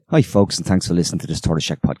Hi folks, and thanks for listening to this Tortoise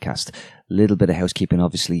Shack podcast. A little bit of housekeeping,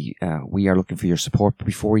 obviously. We are looking for your support. But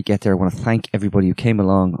before we get there, I want to thank everybody who came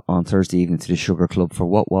along on Thursday evening to the Sugar Club for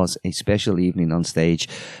what was a special evening on stage.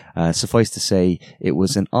 Suffice to say, it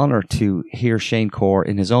was an honour to hear Shane Corr,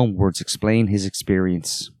 in his own words, explain his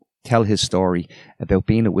experience, tell his story about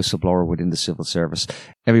being a whistleblower within the civil service.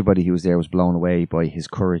 Everybody who was there was blown away by his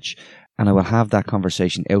courage. And I will have that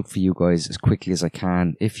conversation out for you guys as quickly as I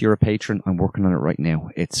can. If you're a patron, I'm working on it right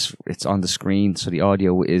now. It's on the screen, so the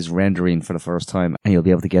audio is rendering for the first time, and you'll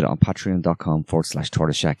be able to get it on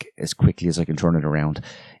patreon.com/Tortoise Shack as quickly as I can turn it around.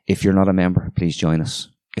 If you're not a member, please join us.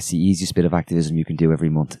 It's the easiest bit of activism you can do every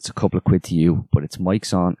month. It's a couple of quid to you, but it's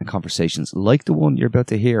mics on and conversations like the one you're about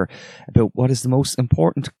to hear about what is the most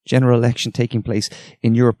important general election taking place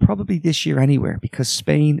in Europe, probably this year anywhere, because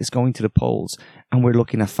Spain is going to the polls and we're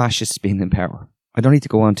looking at fascists being in power. I don't need to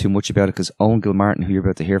go on too much about it because Owen Gilmartin, who you're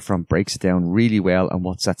about to hear from, breaks it down really well on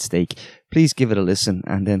what's at stake. Please give it a listen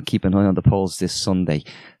and then keep an eye on the polls this Sunday.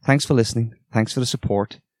 Thanks for listening. Thanks for the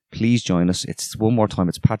support. Please join us. It's one more time.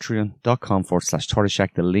 It's patreon.com/Tortoise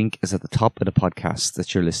Shack. The link is at the top of the podcast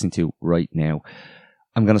that you're listening to right now.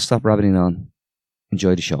 I'm going to stop rabbiting on.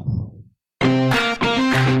 Enjoy the show.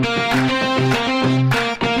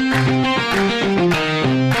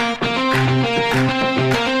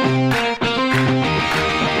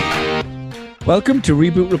 Welcome to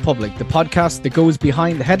Reboot Republic, the podcast that goes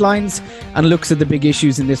behind the headlines and looks at the big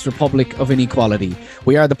issues in this republic of inequality.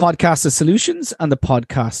 We are the podcast of solutions and the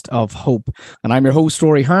podcast of hope. And I'm your host,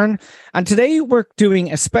 Rory Hearn. And today we're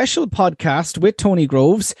doing a special podcast with Tony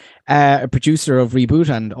Groves, a producer of Reboot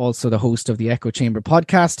and also the host of the Echo Chamber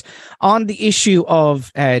podcast, on the issue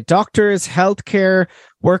of doctors, healthcare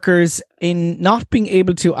workers in not being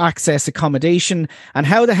able to access accommodation and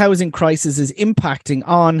how the housing crisis is impacting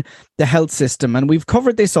on the health system. And we've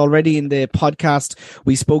covered this already in the podcast.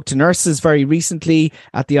 We spoke to nurses very recently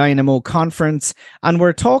at the INMO conference, and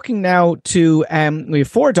we're talking now to, we have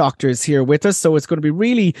 4 doctors here with us, so it's going to be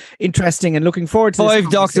really interesting and looking forward to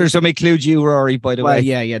 5 doctors, I'm include you, Rory, by the way.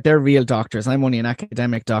 Yeah, they're real doctors. I'm only an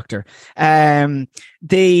academic doctor. The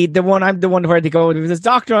one, I'm the one where they go, there's a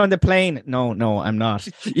doctor on the plane. No, I'm not.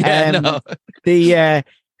 No.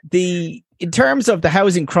 In terms of the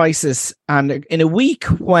housing crisis, and in a week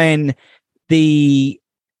when the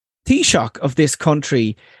Taoiseach of this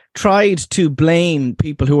country tried to blame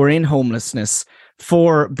people who are in homelessness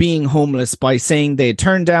for being homeless by saying they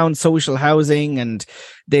turned down social housing and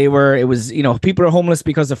people are homeless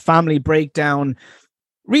because of family breakdown.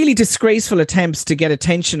 Really disgraceful attempts to get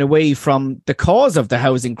attention away from the cause of the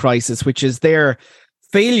housing crisis, which is their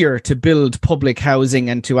failure to build public housing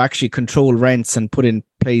and to actually control rents and put in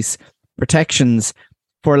place protections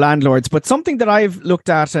for landlords. But something that I've looked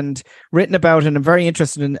at and written about and I'm very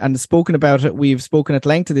interested in and spoken about it, we've spoken at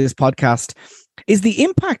length in this podcast, is the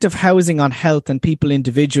impact of housing on health and people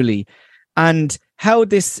individually, and how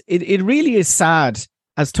it really is sad,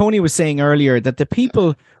 as Tony was saying earlier, that the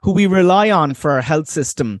people who we rely on for our health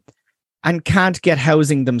system and can't get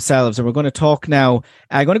housing themselves. And we're going to talk now.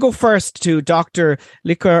 I'm going to go first to Dr.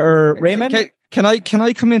 Licker Raymond. Can I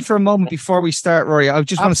come in for a moment before we start, Rory? I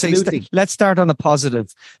just want to say, let's start on a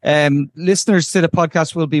positive. Listeners to the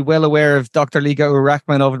podcast will be well aware of Dr. Liga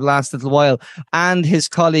Ur-Rahman over the last little while and his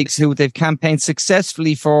colleagues who they've campaigned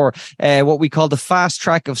successfully for what we call the fast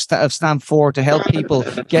track of Stamp 4 to help people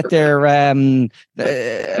get their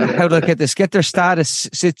get their status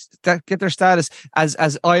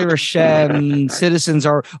as Irish citizens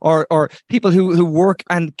or people who work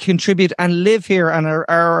and contribute and live here and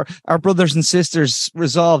are our brothers and sisters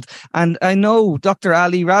resolved. And I know Dr.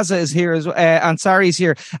 Ali Raza is here Ansari is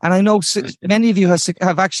here, and I know many of you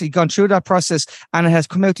have actually gone through that process and it has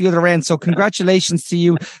come out the other end. So congratulations to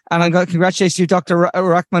you, and congratulations to you, Dr.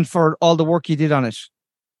 Rahman, for all the work you did on it.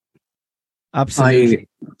 Absolutely.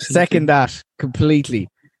 Second that completely.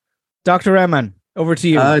 Dr. Rahman, over to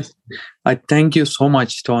you. I thank you so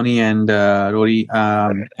much, Tony and Rory,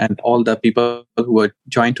 and all the people who are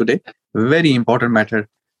joined today. Very important matter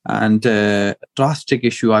and drastic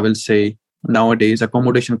issue, I will say, nowadays,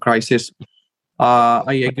 accommodation crisis.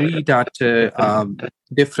 I agree that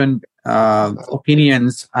different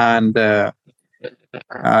opinions and,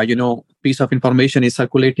 piece of information is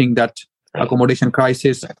circulating that accommodation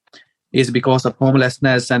crisis is because of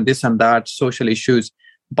homelessness and this and that, social issues.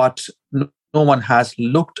 But no one has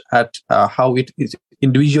looked at how it is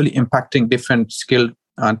individually impacting different skilled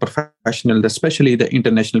and professional, especially the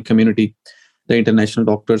international community, the international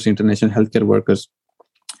doctors, international healthcare workers.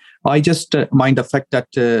 I just mind the fact that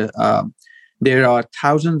there are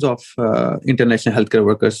thousands of international healthcare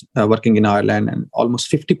workers working in Ireland, and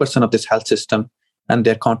almost 50% of this health system and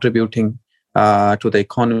they're contributing to the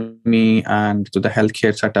economy and to the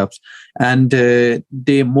healthcare setups. And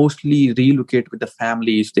they mostly relocate with the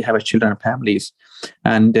families. They have children and families,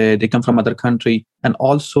 and they come from other country. And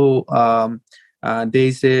also,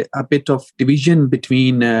 there's a bit of division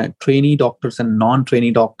between trainee doctors and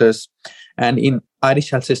non-trainee doctors. And in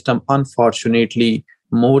Irish health system, unfortunately,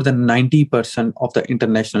 more than 90% of the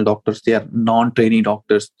international doctors, they are non-trainee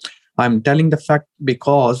doctors. I'm telling the fact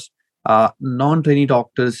because non-trainee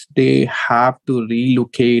doctors, they have to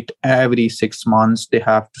relocate every 6 months. They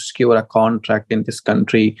have to secure a contract in this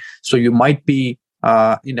country. So you might be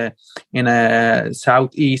in a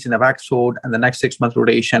southeast, in a Wexford, and the next 6 month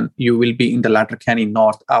rotation, you will be in the Letterkenny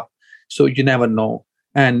north up. So you never know.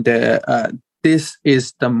 And this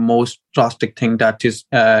is the most drastic thing, that is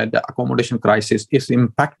the accommodation crisis is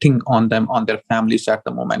impacting on them, on their families at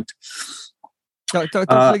the moment. I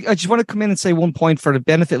just want to come in and say one point for the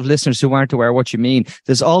benefit of listeners who aren't aware of what you mean.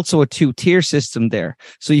 There's also a 2-tier system there.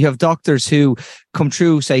 So you have doctors who come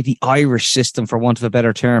through, say, the Irish system, for want of a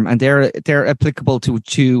better term, and they're applicable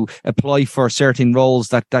to apply for certain roles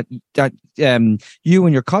that you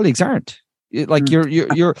and your colleagues aren't. Like you're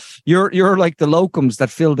like the locums that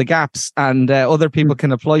fill the gaps, and other people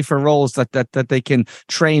can apply for roles that they can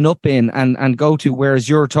train up in and go to, whereas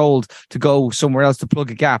you're told to go somewhere else to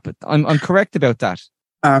plug a gap. I'm correct about that?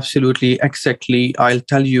 Absolutely, exactly. I'll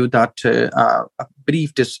tell you that a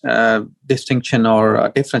brief distinction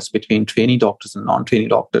or difference between trainee doctors and non-trainee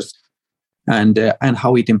doctors, and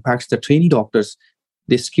how it impacts the trainee doctors.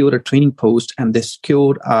 They secure a training post and they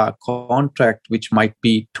secure a contract which might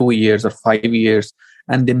be 2 years or 5 years,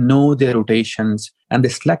 and they know their rotations and they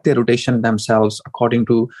select their rotation themselves according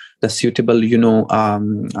to the suitable,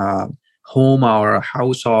 home or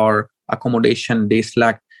house or accommodation they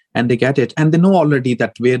select, and they get it, and they know already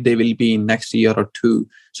that where they will be in next year or two,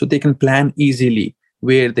 so they can plan easily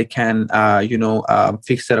where they can,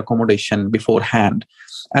 fix their accommodation beforehand.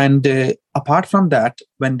 And apart from that,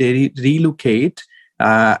 when they relocate,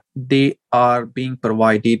 they are being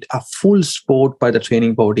provided a full support by the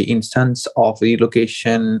training body in sense of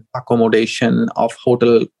relocation, accommodation, of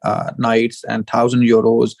hotel nights and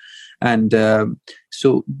 €1,000. And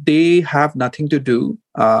so they have nothing to do.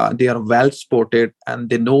 They are well supported, and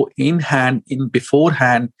they know in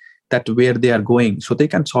beforehand that where they are going, so they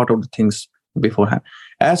can sort out the things beforehand,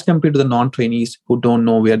 as compared to the non-trainees who don't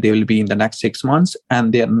know where they will be in the next 6 months,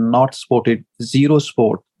 and they are not supported, zero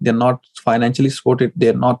support. They're not financially supported.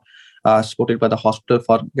 They're not supported by the hospital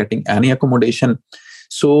for getting any accommodation.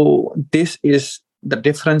 So this is the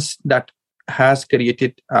difference that has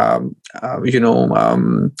created,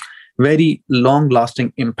 very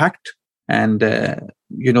long-lasting impact. And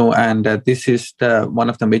this is one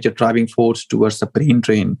of the major driving force towards the brain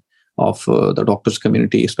drain of the doctors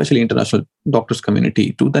community, especially international doctors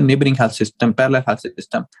community, to the neighboring health system, parallel health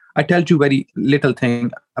system. I tell you very little thing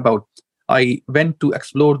about. I went to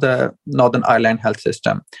explore the Northern Ireland health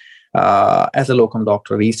system as a locum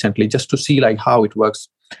doctor recently, just to see like how it works.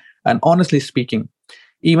 And honestly speaking,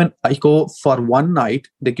 even I go for one night,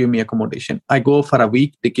 they give me accommodation. I go for a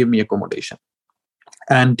week, they give me accommodation,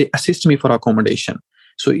 and they assist me for accommodation.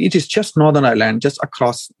 So it is just Northern Ireland, just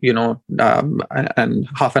across, and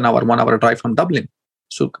half an hour, 1 hour drive from Dublin.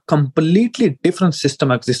 So completely different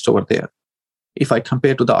system exists over there if I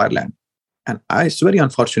compare to the Ireland. And it's very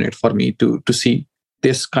unfortunate for me to see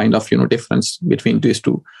this kind of difference between these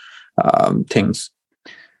two things.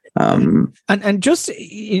 And just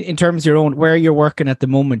in terms of your own, where you're working at the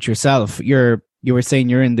moment yourself, you were saying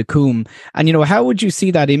you're in the Coombe, and how would you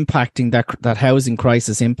see that impacting that housing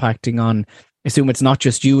crisis impacting on? I assume it's not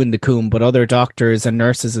just you in the Coombe, but other doctors and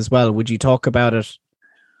nurses as well. Would you talk about it?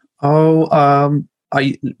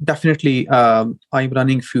 I definitely, I'm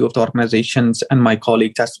running a few of the organizations and my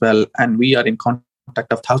colleagues as well, and we are in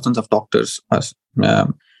contact of thousands of doctors.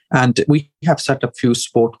 And we have set up few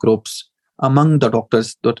support groups among the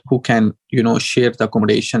doctors who can, share the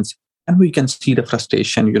accommodations, and we can see the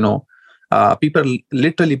frustration, people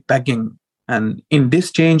literally begging. And in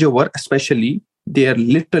this changeover, especially, they are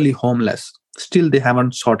literally homeless. Still, they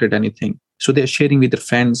haven't sorted anything. So they're sharing with their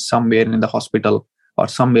friends somewhere in the hospital or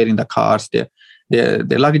somewhere in the cars. Their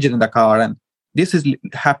luggage is in the car, and this is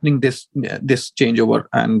happening. This changeover,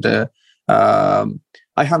 and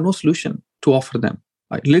I have no solution to offer them.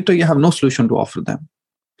 I literally have no solution to offer them.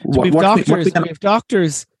 So we have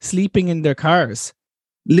doctors sleeping in their cars,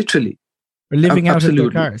 literally, or living out of their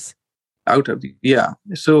cars.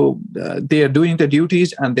 So they are doing their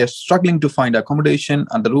duties, and they're struggling to find accommodation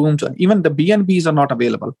and the rooms, and even the B&Bs are not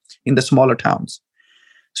available in the smaller towns.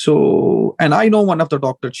 So, and I know one of the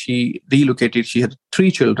doctors, she relocated, she had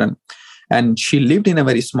 3 children, And she lived in a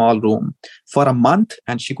very small room for a month,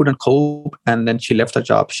 and she couldn't cope. And then she left the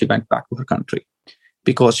job. She went back to her country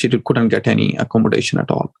because she couldn't get any accommodation at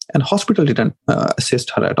all. And hospital didn't assist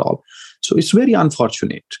her at all. So it's very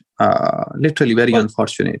unfortunate, literally very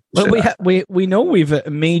unfortunate. Well, we know we've a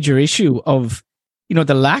major issue of,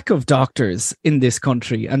 the lack of doctors in this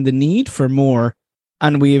country and the need for more.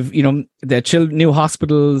 And we've, the new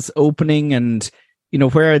hospitals opening, and,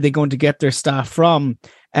 where are they going to get their staff from?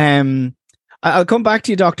 I'll come back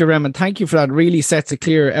to you, Dr. Rehman. Thank you for that. Really sets a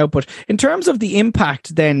clear output. In terms of the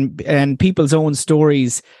impact then and people's own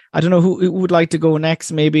stories, I don't know who would like to go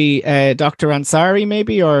next, maybe Dr. Ansari,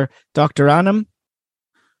 maybe, or Dr. Anam?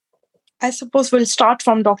 I suppose we'll start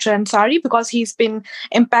from Dr. Ansari because he's been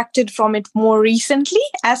impacted from it more recently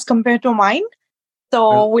as compared to mine.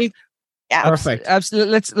 So yeah, perfect.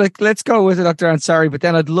 Absolutely. Let's go with Dr. Ansari, but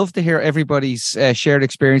then I'd love to hear everybody's shared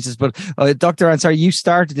experiences. But Dr. Ansari, you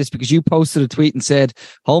started this because you posted a tweet and said,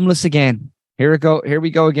 "Homeless again. Here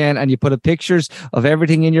we go again." And you put up pictures of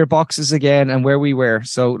everything in your boxes again and where we were.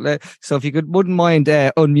 So if you wouldn't mind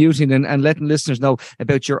unmuting and letting listeners know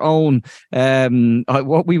about your own,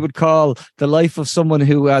 what we would call the life of someone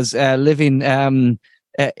who has living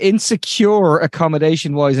insecure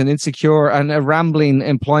accommodation wise and insecure and a rambling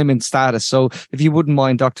employment status. So if you wouldn't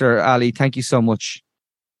mind, Dr. Ali, thank you so much.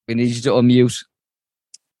 We need you to unmute.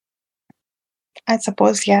 I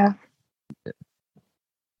suppose, yeah.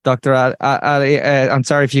 Dr. Ali, I'm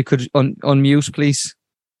sorry, if you could unmute, please.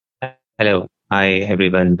 Hello. Hi,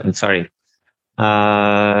 everyone. I'm sorry.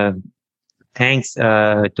 Thanks,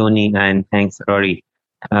 Tony, and thanks, Rory,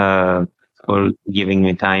 for giving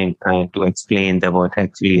me time to explain what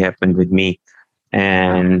actually happened with me.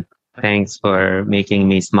 And thanks for making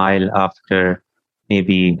me smile after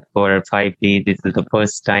maybe 4 or 5 days. This is the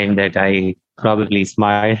first time that I probably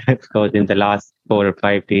smiled because in the last 4 or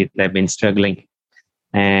 5 days I've been struggling.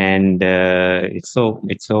 And it's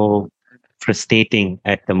so frustrating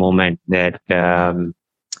at the moment that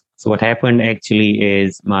so what happened actually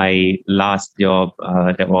is my last job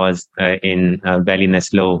that was in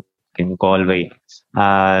Ballinasloe in Galway.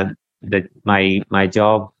 My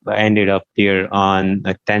job ended up there on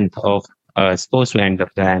the 10th of supposed to end up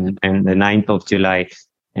and the 9th of July.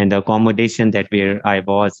 And the accommodation that where I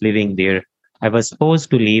was living there, I was supposed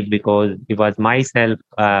to leave because it was myself.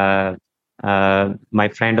 My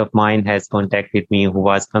friend of mine has contacted me who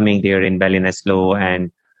was coming there in Ballinasloe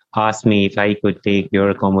and asked me if I could take your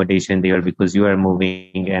accommodation there because you are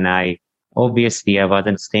moving. And I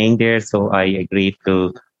wasn't staying there. So I agreed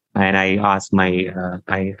to, and I asked my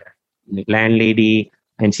landlady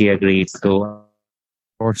and she agreed. So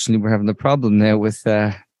unfortunately, we're having a problem now with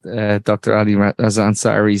Dr. Ali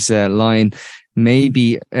Ansari's line.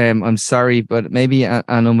 Maybe, I'm sorry, but maybe,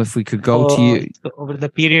 Anam, if we could go to you. So over the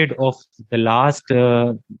period of the last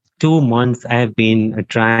 2 months, I have been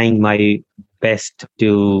trying my best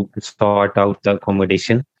to sort out the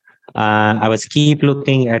accommodation. I was keep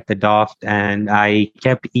looking at the draft and I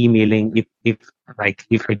kept emailing if I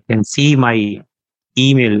can see my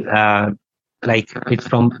email, like it's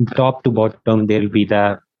from top to bottom, there'll be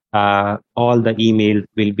the all the emails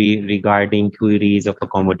will be regarding queries of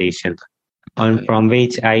accommodation. From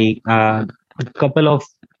which a couple of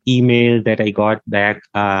emails that I got back,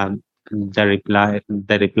 the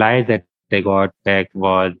reply that I got back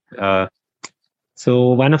was, so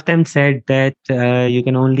one of them said that you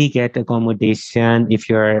can only get accommodation if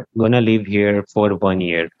you're going to live here for 1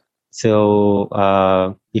 year. So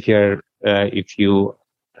if you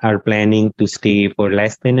are planning to stay for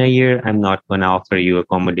less than a year, I'm not going to offer you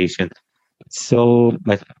accommodation. So,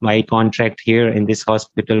 but my contract here in this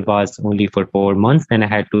hospital was only for 4 months and I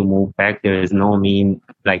had to move back. There's no way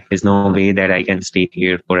that I can stay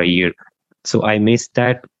here for a year. So I missed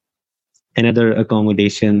that. Another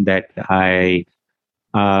accommodation that a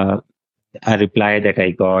reply that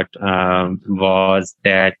I got was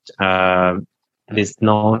that this is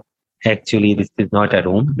not a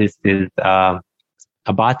room. This is a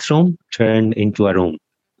bathroom turned into a room.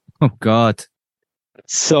 Oh God.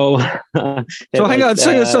 So hang on.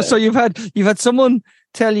 So you've had someone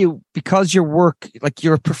tell you because your work, like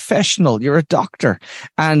you're a professional, you're a doctor,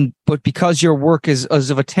 but because your work is as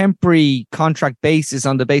of a temporary contract basis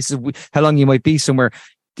on the basis of how long you might be somewhere,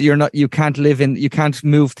 you can't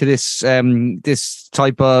move to this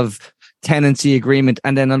type of tenancy agreement.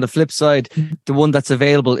 And then on the flip side, the one that's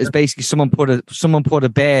available is basically someone put a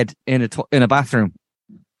bed in a bathroom.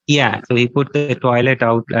 Yeah. So he put the toilet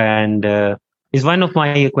out and. Is one of my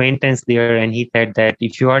acquaintance there, and he said that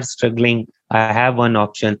if you are struggling, I have one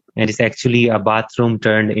option, and it's actually a bathroom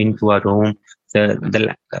turned into a room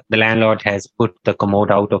the landlord has put the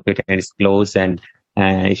commode out of it and it's closed, and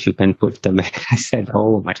if you can put the bed. I said,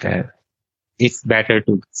 oh my God, it's better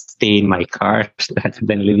to stay in my car rather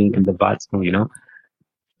than living in the bathroom, you know.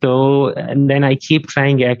 So, and then I keep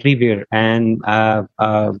trying everywhere and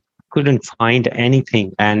couldn't find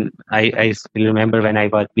anything. And I still remember when I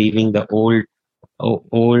was leaving the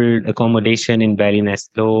old accommodation in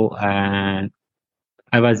Ballinasloe, and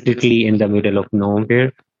I was literally in the middle of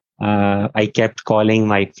nowhere. I kept calling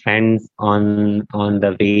my friends on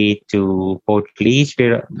the way to Portlaoise,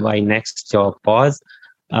 where my next job was.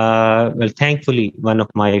 Well, thankfully, one of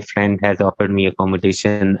my friend has offered me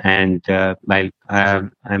accommodation, and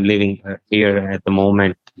I'm living here at the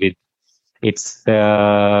moment. It's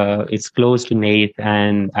close to Nath,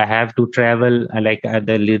 and I have to travel.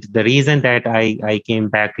 The reason that I came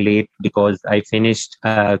back late because I finished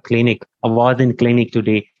clinic. I was in clinic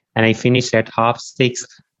today, and I finished at 6:30,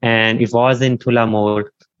 and it was in Tullamore,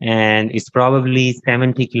 and it's probably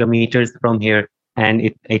 70 kilometers from here. And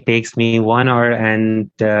it takes me 1 hour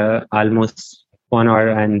and almost 1 hour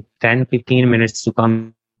and 10-15 minutes to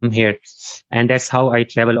come here. And that's how I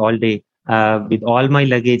travel all day. With all my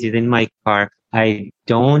luggage is in my car. I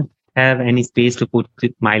don't have any space to put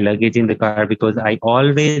my luggage in the car because I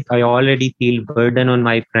already feel burden on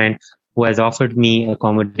my friend who has offered me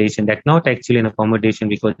accommodation. That's not actually an accommodation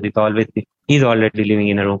because he's already living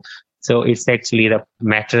in a room. So it's actually the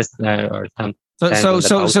mattress or something. So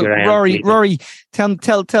Rory, tell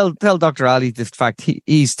Dr. Ali the fact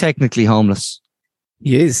he's technically homeless.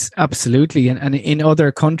 He is, absolutely. And in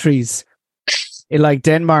other countries, like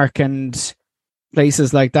Denmark and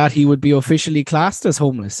places like that, he would be officially classed as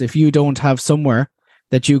homeless. If you don't have somewhere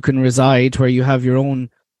that you can reside where you have your own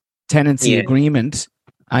tenancy agreement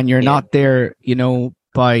and you're not there,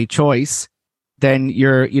 by choice, then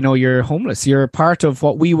you're homeless. You're part of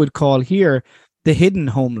what we would call here the hidden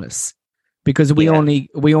homeless. Because we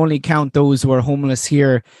only count those who are homeless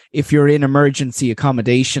here if you're in emergency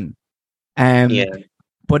accommodation,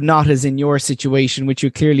 but not as in your situation, which you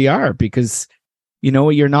clearly are, because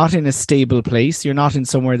you're not in a stable place, you're not in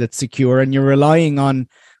somewhere that's secure, and you're relying on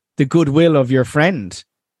the goodwill of your friend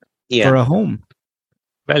for a home.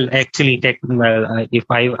 Well, actually, if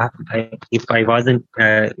I wasn't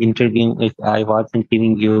interviewing, if I wasn't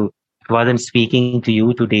giving you, wasn't speaking to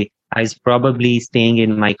you today, I was probably staying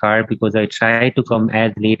in my car because I try to come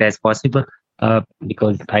as late as possible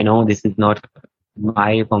because I know this is not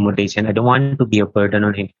my accommodation. I don't want to be a burden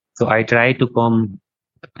on him. So I try to come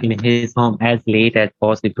in his home as late as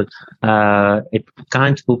possible. It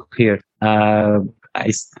can't cook here. I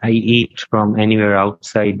eat from anywhere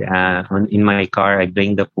outside in my car. I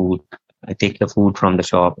bring the food. I take the food from the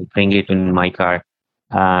shop, bring it in my car.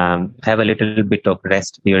 Have a little bit of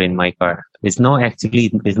rest here in my car. There's no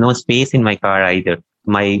space in my car either.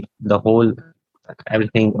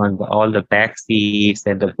 Everything on all the back seats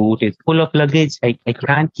and the boot is full of luggage. I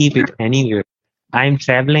can't keep it anywhere. I'm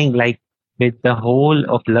traveling with the whole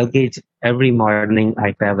of luggage every morning.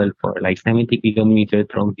 I travel for 70 kilometers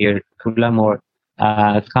from here to Tullamore.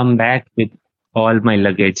 Come back with all my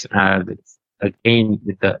luggage. Again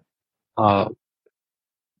with the.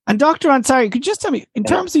 And Dr. Ansari, could you just tell me, in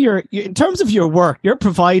terms of your work, you're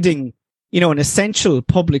providing, an essential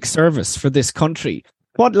public service for this country.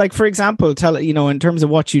 What, for example, in terms of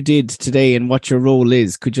what you did today and what your role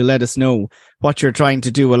is, could you let us know what you're trying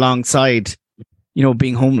to do alongside,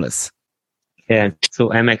 being homeless? Yeah,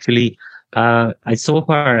 so I'm actually, so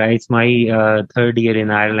far, it's my third year in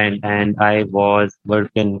Ireland, and I was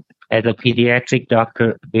working as a pediatric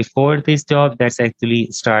doctor. Before this job, that's actually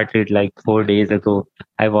started 4 days ago.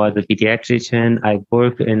 I was a pediatrician. I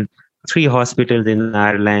worked in 3 hospitals in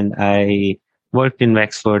Ireland. I worked in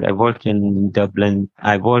Wexford. I worked in Dublin.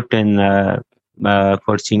 I worked in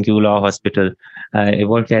Fortune Hospital. I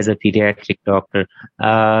worked as a pediatric doctor.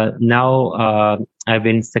 Now I've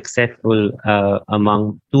been successful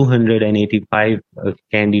among 285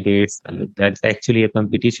 candidates. That's actually a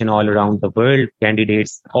competition all around the world.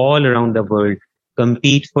 Candidates all around the world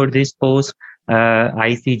compete for this post.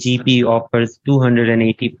 ICGP offers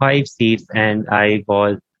 285 seats, and I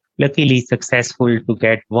was luckily successful to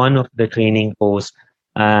get one of the training posts,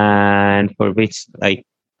 and for which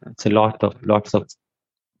it's a lots of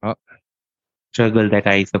struggle that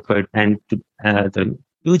I suffered, and the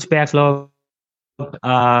huge backlog.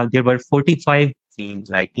 There were 45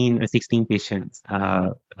 teams, 16 patients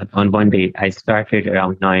on one day. I started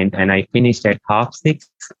around 9 and I finished at 6:30.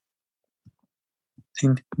 I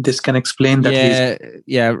think this can explain that.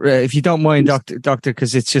 If you don't mind, doctor,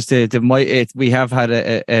 because it's just we have had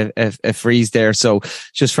a freeze there. So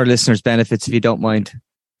just for listeners' benefits, if you don't mind.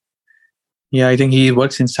 Yeah, I think he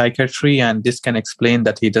works in psychiatry, and this can explain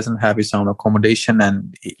that he doesn't have his own accommodation,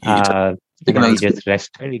 and he just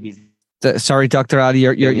rest very busy. Sorry, Dr. Ali,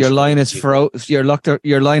 your line is your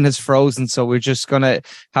line has frozen, so we're just gonna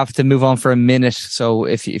have to move on for a minute. So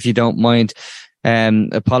if you don't mind,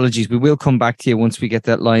 apologies. We will come back to you once we get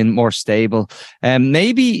that line more stable.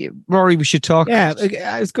 Maybe Rory, we should talk. Yeah,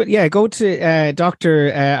 it's good. Yeah, go to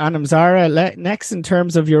Dr. Anam Zara next in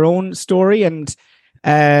terms of your own story, and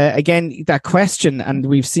again that question, and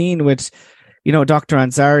we've seen with Dr.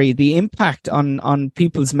 Ansari, the impact on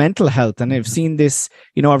people's mental health. And I've seen this,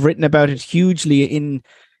 I've written about it hugely in,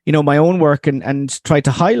 my own work and tried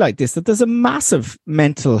to highlight this, that there's a massive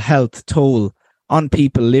mental health toll on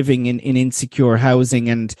people living in insecure housing.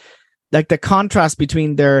 And like the contrast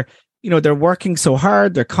between they're working so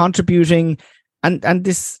hard, they're contributing, and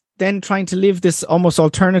this then trying to live this almost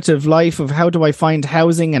alternative life of how do I find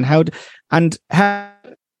housing and how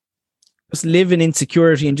just live in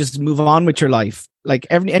insecurity and just move on with your life. Like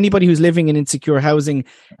anybody who's living in insecure housing,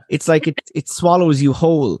 it's like it swallows you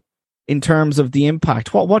whole in terms of the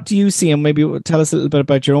impact. What do you see? And maybe tell us a little bit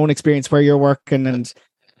about your own experience, where you're working and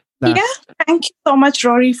that. Yeah, thank you so much,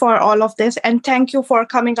 Rory, for all of this. And thank you for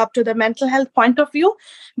coming up to the mental health point of view,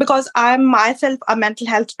 because I'm myself a mental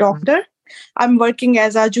health doctor. I'm working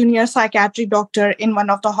as a junior psychiatry doctor in one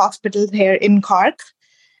of the hospitals here in Cork.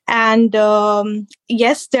 And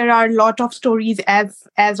yes, there are a lot of stories as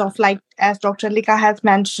Dr. Lika has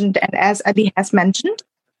mentioned and as Ali has mentioned.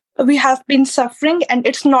 We have been suffering, and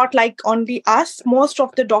it's not like only us. Most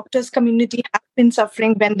of the doctors community have been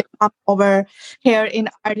suffering when they come over here in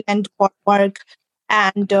Ireland for work,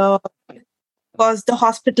 and because the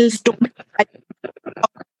hospitals don't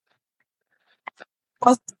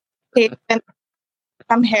because they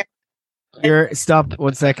come here. Stop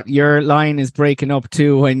 1 second. Your line is breaking up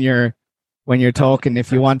too when you're talking.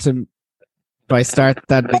 If you want to try start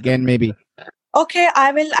that again, maybe. Okay,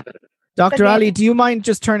 I will. Dr. Ali, do you mind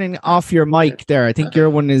just turning off your mic there? I think your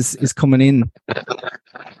one is coming in.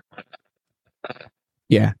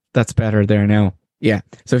 Yeah, that's better there now. Yeah.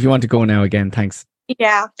 So if you want to go now again, thanks.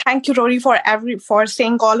 Yeah, thank you, Rory, for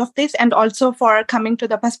saying all of this, and also for coming to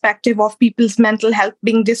the perspective of people's mental health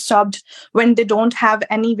being disturbed when they don't have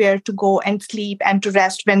anywhere to go and sleep and to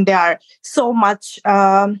rest, when they are so much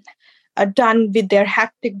done with their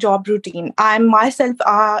hectic job routine. I'm myself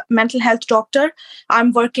a mental health doctor.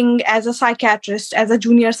 I'm working as a psychiatrist, as a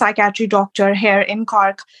junior psychiatry doctor here in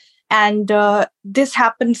Cork. And this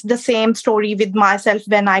happens, the same story with myself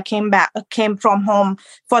when I came from home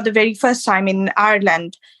for the very first time in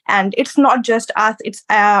Ireland. And it's not just us, it's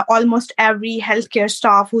almost every healthcare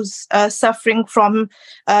staff who's suffering from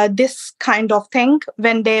this kind of thing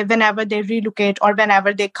whenever they relocate or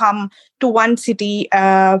whenever they come to one city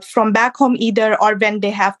from back home either, or when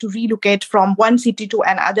they have to relocate from one city to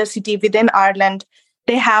another city within Ireland.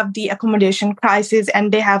 They have the accommodation crisis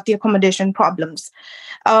and they have the accommodation problems.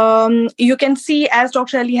 You can see, as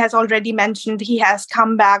Dr. Ali has already mentioned, he has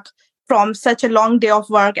come back from such a long day of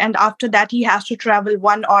work, and after that he has to travel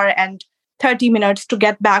 1 hour and 30 minutes to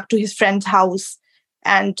get back to his friend's house.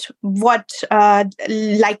 And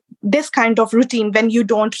like this kind of routine, when you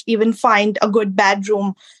don't even find a good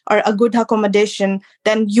bedroom or a good accommodation,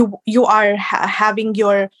 then you are having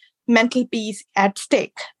your mental peace at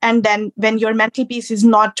stake. And then when your mental peace is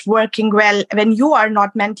not working well, when you are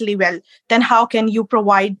not mentally well, then how can you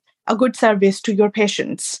provide a good service to your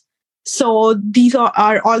patients? So these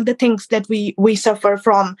are all the things that we suffer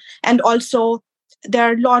from. And also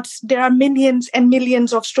there are millions and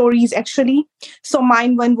millions of stories actually. So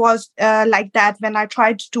mine one was like that. When I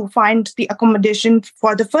tried to find the accommodation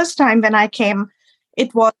for the first time when I came,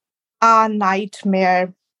 it was a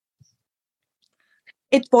nightmare.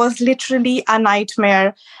 It was literally a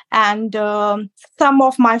nightmare. And some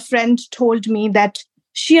of my friends told me that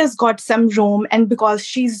she has got some room, and because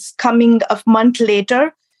she's coming a month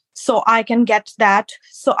later, so I can get that.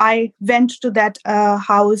 So I went to that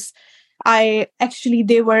house. They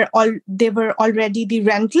were already the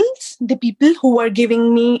rentals, the people who were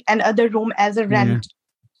giving me another room as a rent.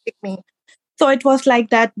 Yeah. So it was like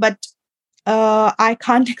that, but I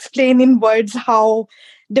can't explain in words how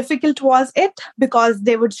difficult was it, because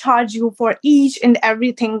they would charge you for each and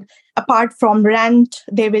everything apart from rent.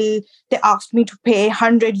 They asked me to pay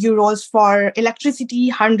 100 euros for electricity,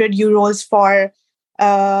 100 euros for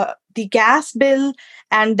the gas bill,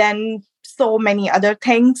 and then so many other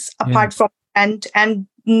things apart from rent. And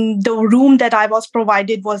the room that I was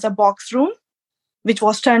provided was a box room, which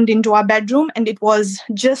was turned into a bedroom. And it was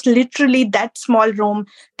just literally that small room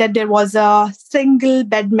that there was a single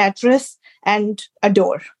bed mattress and a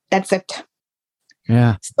door. That's it.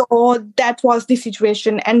 Yeah. So that was the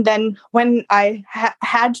situation. And then when I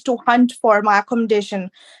had to hunt for my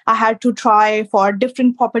accommodation, I had to try for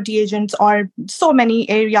different property agents or so many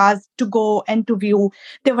areas to go and to view.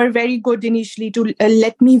 They were very good initially to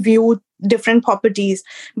let me view different properties.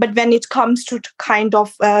 But when it comes to kind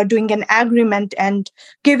of doing an agreement and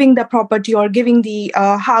giving the property or giving the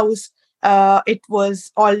house, it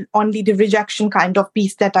was only the rejection kind of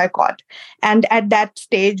piece that I got. And at that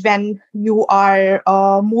stage, when you are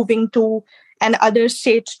moving to another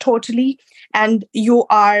state totally, and you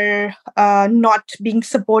are not being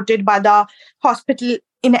supported by the hospital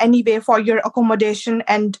in any way for your accommodation,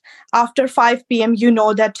 and after 5 p.m. you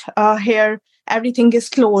know that here everything is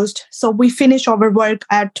closed, so we finish our work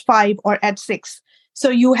at 5 or at 6. So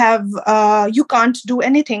you can't do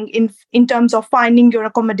anything in terms of finding your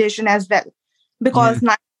accommodation as well, because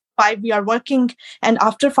 9 to 5 we are working, and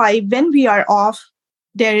after 5 when we are off,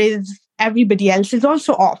 there is everybody else is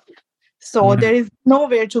also off. So there is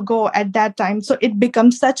nowhere to go at that time. So it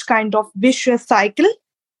becomes such kind of vicious cycle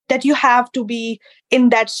that you have to be in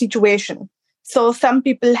that situation. So some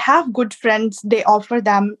people have good friends, they offer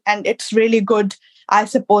them, and it's really good, I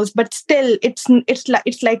suppose. But still, it's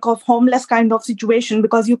like a homeless kind of situation,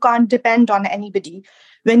 because you can't depend on anybody.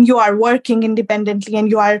 When you are working independently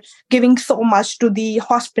and you are giving so much to the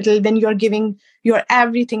hospital, when you're giving your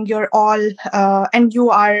everything, your all, and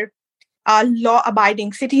you are a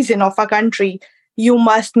law-abiding citizen of a country, you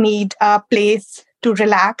must need a place to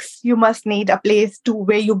relax. You must need a place to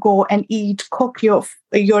where you go and eat, cook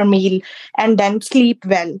your meal, and then sleep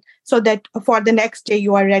well, so that for the next day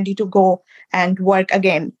you are ready to go and work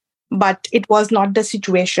again. But it was not the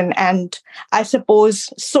situation. And I suppose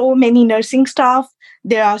so many nursing staff,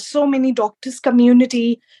 there are so many doctors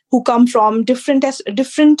community who come from different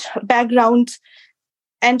backgrounds.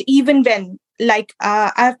 And even when,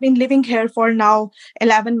 I've been living here for now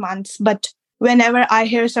 11 months, but whenever I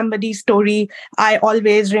hear somebody's story, I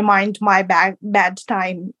always remind my bad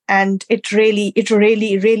time, and it really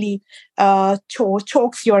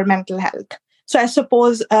chokes your mental health. So I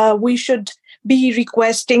suppose we should be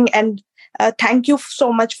requesting, and thank you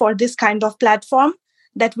so much for this kind of platform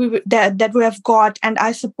that we have got, and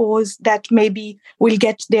I suppose that maybe we'll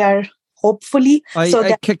get there. Hopefully.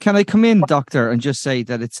 Can I come in, Doctor, and just say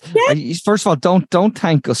that it's first of all, don't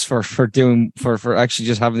thank us for actually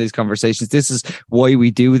just having these conversations. This is why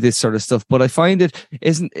we do this sort of stuff. But I find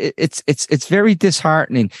it's very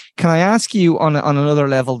disheartening. Can I ask you on another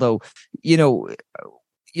level though? You know,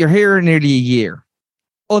 you're here nearly a year.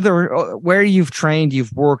 Where you've trained,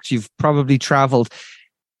 you've worked, you've probably traveled.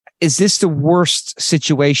 Is this the worst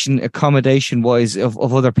situation accommodation-wise of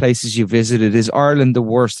other places you visited? Is Ireland the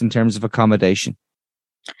worst in terms of accommodation?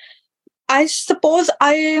 I suppose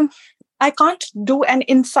I can't do an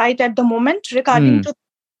insight at the moment regarding to,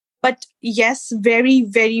 but yes, very,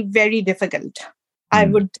 very, very difficult. I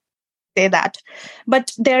would say that.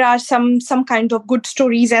 But there are some kind of good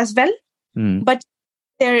stories as well. But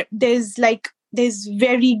there's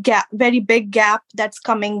very big gap that's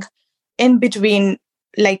coming in between,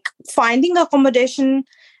 like finding accommodation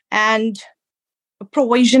and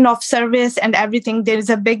provision of service and everything. There is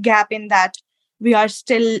a big gap in that. We are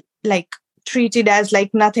still like treated as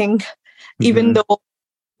like nothing, even though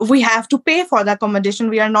we have to pay for the accommodation.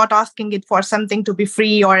 We are not asking it for something to be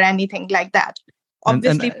free or anything like that.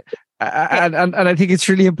 Obviously. And I think it's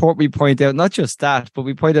really important we point out not just that, but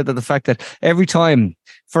we point out that the fact that every time,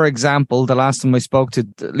 for example, the last time I spoke to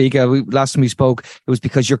Liga, it was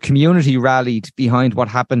because your community rallied behind what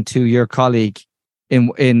happened to your colleague in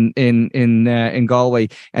Galway,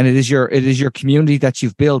 and it is your community that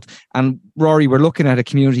you've built. And Rory, we're looking at a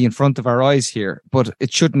community in front of our eyes here, but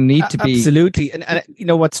it shouldn't need to be. Absolutely, and you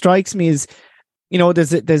know what strikes me is, you know,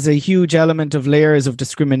 there's a huge element of layers of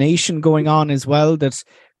discrimination going on as well. That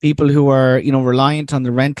people who are, you know, reliant on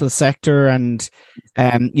the rental sector and,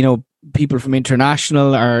 you know, people from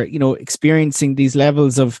international are, you know, experiencing these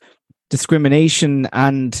levels of discrimination,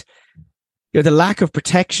 and you know, the lack of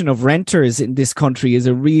protection of renters in this country is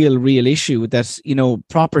a real issue. That, you know,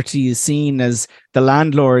 property is seen as the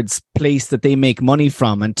landlord's place that they make money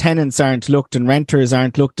from, and tenants aren't looked and renters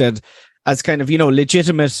aren't looked at as kind of, you know,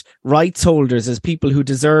 legitimate rights holders, as people who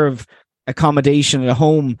deserve accommodation at a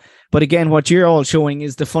home. But again, what you're all showing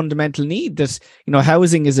is the fundamental need that, you know,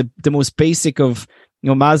 housing is the most basic of, you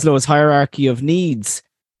know, Maslow's hierarchy of needs,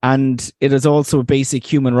 and it is also a basic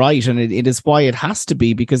human right, and it is why it has to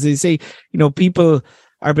be, because they say, you know, people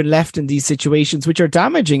are being left in these situations which are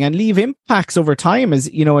damaging and leave impacts over time,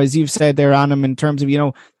 as you know, as you've said there, Anam, in terms of, you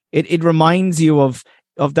know, it reminds you of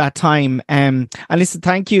of that time. And listen,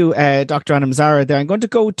 thank you, Dr. Anam Zara. There, I'm going to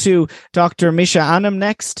go to Dr. Misha Anam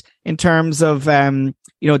next in terms of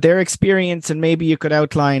their experience, and maybe you could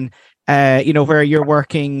outline where you're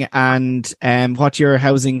working and what your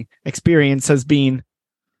housing experience has been.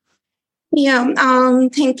 Yeah,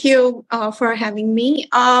 thank you for having me.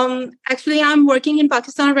 Actually, I'm working in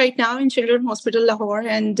Pakistan right now in Children's Hospital Lahore,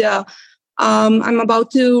 and I'm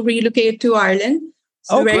about to relocate to Ireland.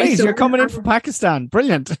 So great. You're coming in from Pakistan.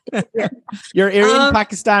 Brilliant. Yeah. You're in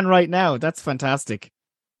Pakistan right now. That's fantastic.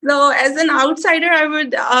 So as an outsider, I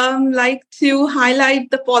would like to highlight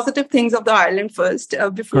the positive things of the Ireland first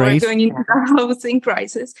before going into the housing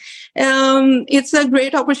crisis. It's a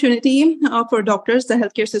great opportunity for doctors. The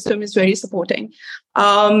healthcare system is very supporting.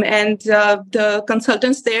 And the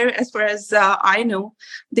consultants there, as far as I know,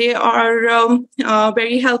 they are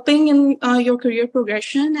very helping in your career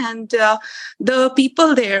progression. And the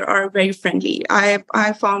people there are very friendly.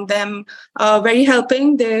 I found them very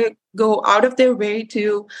helping. They go out of their way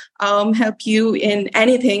to help you in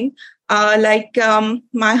anything. My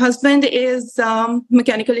husband is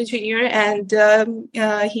mechanical engineer, and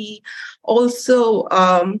he also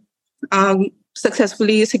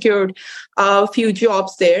successfully secured a few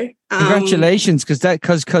jobs there. Congratulations, because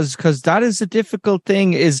that is a difficult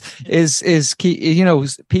thing. Is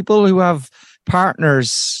people who have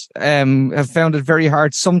partners have found it very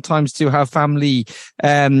hard sometimes to have family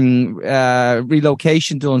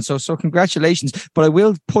relocation done. So congratulations. But I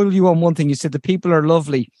will pull you on one thing. You said the people are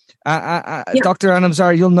lovely. Yeah. Dr. Anam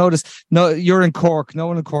Zara, you'll notice. No, you're in Cork. No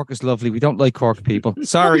one in Cork is lovely. We don't like Cork people.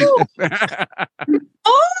 Sorry.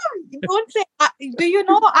 Don't say. Do you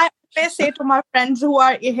know? I always say to my friends who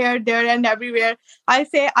are here, there, and everywhere. I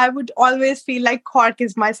say I would always feel like Cork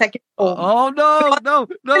is my second home. Oh no!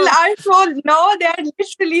 They're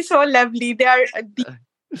literally so lovely. They are.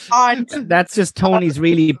 That's just Tony's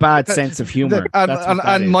really bad sense of humor.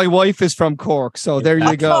 And my wife is from Cork, so there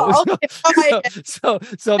you go. So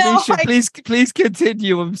Misha, please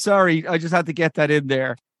continue. I'm sorry, I just had to get that in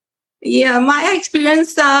there. Yeah, my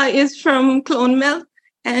experience is from Clonmel.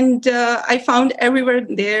 And I found everywhere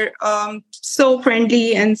there so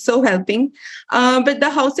friendly and so helping. But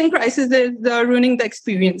the housing crisis is ruining the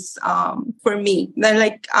experience for me.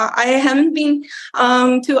 I haven't been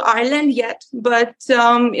to Ireland yet, but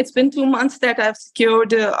it's been 2 months that I've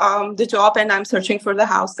secured the job, and I'm searching for the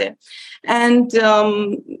house there. And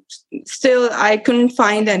still, I couldn't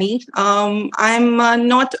find any. I'm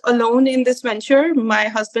not alone in this venture. My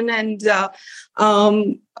husband and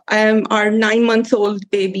our 9-month-old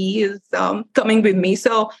baby is coming with me.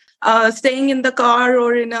 So staying in the car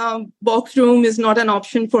or in a box room is not an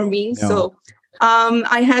option for me. No. So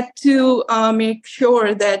I had to make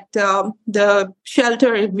sure that the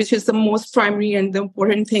shelter, which is the most primary and the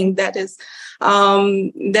important thing, I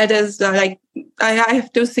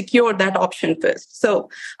have to secure that option first. So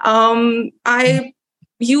I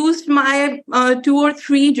used my 2 or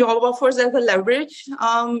 3 job offers as a leverage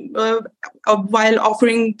while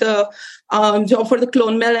offering the job for the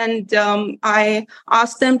Clonmel, and I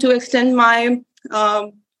asked them to extend my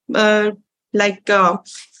the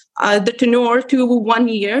tenure to 1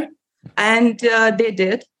 year, and they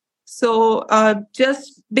did. So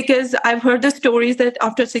just because I've heard the stories that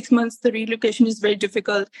after 6 months the relocation is very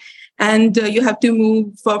difficult, and you have to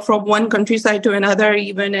move from one countryside to another,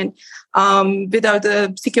 even, and without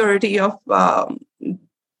the security of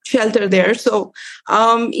shelter there. So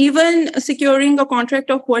even securing a contract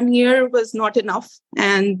of 1 year was not enough.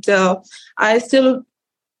 And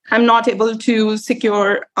I'm not able to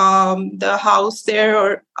secure the house there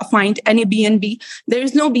or find any B&B. There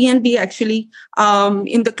is no B&B actually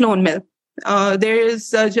in the Clonmel. There is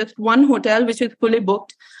just one hotel which is fully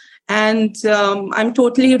booked. And I'm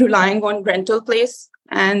totally relying on rental place,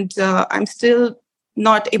 and I'm still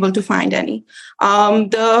not able to find any.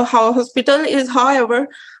 The hospital is, however,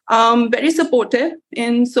 very supportive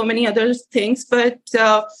in so many other things, but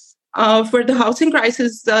for the housing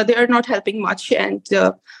crisis, they are not helping much, and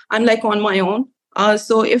I'm on my own.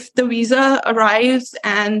 So if the visa arrives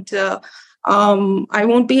and I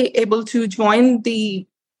won't be able to join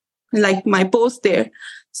my post there.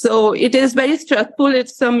 So it is very stressful.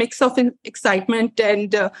 It's a mix of excitement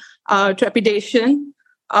and trepidation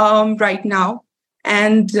right now.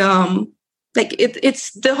 And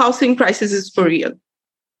it's the housing crisis is for real.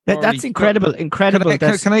 That's incredible. Incredible.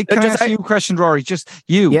 Can I ask you a question, Rory? Just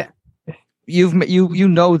you. Yeah. You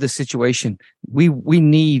know the situation. We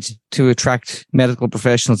need to attract medical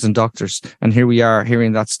professionals and doctors, and here we are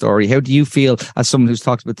hearing that story. How do you feel as someone who's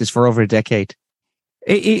talked about this for over a decade?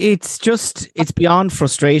 It's beyond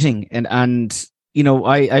frustrating, and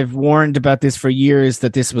I've warned about this for years,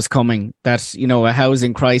 that this was coming, that, a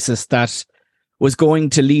housing crisis that was going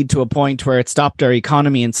to lead to a point where it stopped our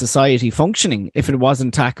economy and society functioning if it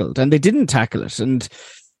wasn't tackled. And they didn't tackle it.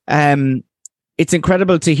 And it's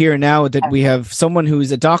incredible to hear now that we have someone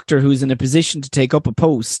who's a doctor who's in a position to take up a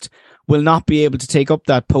post will not be able to take up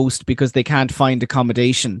that post because they can't find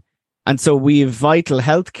accommodation. And so we have vital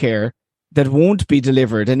healthcare that won't be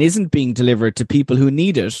delivered and isn't being delivered to people who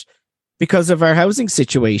need it because of our housing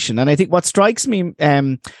situation. And I think what strikes me,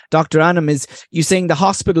 Dr. Anam, is you saying the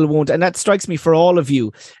hospital won't, and that strikes me for all of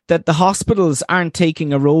you, that the hospitals aren't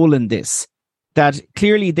taking a role in this, that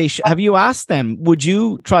clearly they have you asked them, would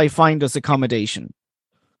you try find us accommodation?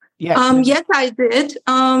 Yes. Yes, I did.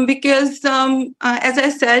 Because as I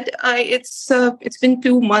said, it's been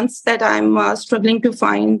 2 months that I'm struggling to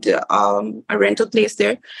find a rental place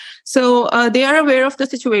there. So they are aware of the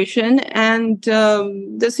situation, and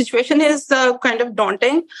the situation is kind of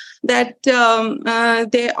daunting. That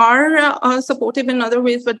they are supportive in other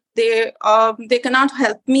ways, but they cannot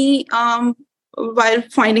help me while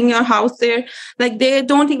finding a house there. Like, they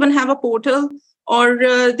don't even have a portal, or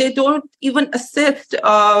they don't even assist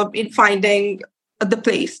in finding the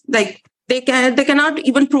place. Like, they cannot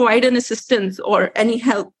even provide an assistance or any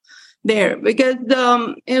help there, because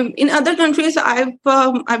in other countries, I've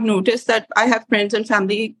noticed that I have friends and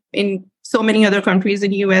family in so many other countries,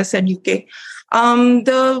 in US and UK.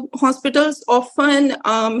 The hospitals often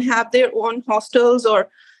have their own hostels or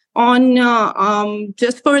on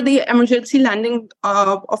just for the emergency landing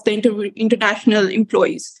of the international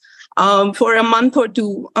employees. For a month or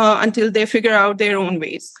two until they figure out their own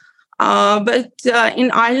ways. But in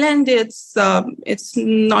Ireland, it's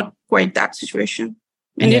not quite that situation.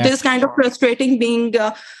 And it is kind of frustrating being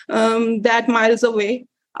that miles away.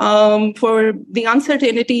 For the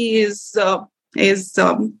uncertainty is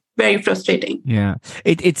very frustrating. Yeah.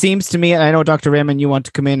 It seems to me, and I know, Dr. Raymond, you want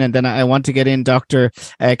to come in, and then I want to get in Dr.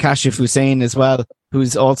 Kashif Hussain as well,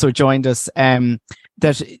 who's also joined us,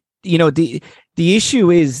 that, the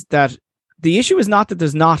issue is not that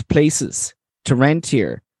there's not places to rent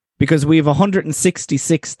here, because we have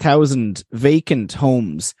 166,000 vacant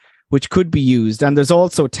homes which could be used, and there's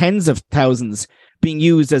also tens of thousands being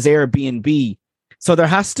used as Airbnb. So there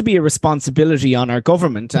has to be a responsibility on our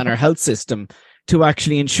government and our health system to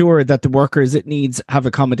actually ensure that the workers it needs have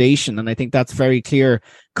accommodation. And I think that's very clear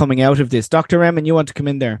coming out of this. Dr. Raymond, you want to come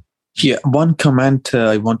in there? Yeah, one comment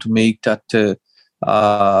I want to make that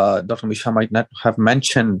Dr. Misha might not have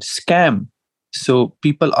mentioned: scam. So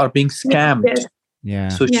people are being scammed. Yes. Yeah.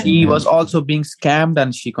 So she was also being scammed,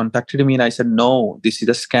 and she contacted me, and I said, no, this is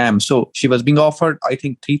a scam. So she was being offered, I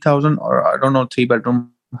think, 3,000 or I don't know,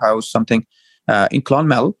 3-bedroom house, something in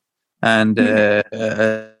Clonmel. And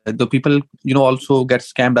the people, also get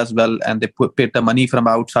scammed as well. And they paid the money from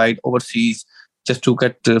outside, overseas, just to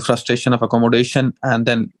get the frustration of accommodation. And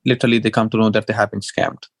then literally they come to know that they have been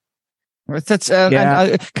scammed. That's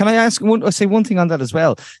can I say one thing on that as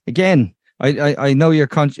well? Again, I know we're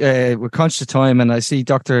conscious of time, and I see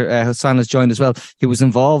Dr. Hussain has joined as well. He was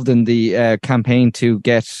involved in the campaign to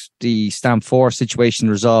get the Stamp 4 situation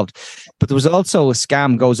resolved. But there was also a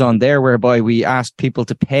scam goes on there whereby we asked people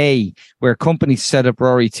to pay, where companies set up,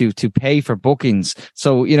 Rory, to pay for bookings.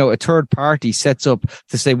 So, a third party sets up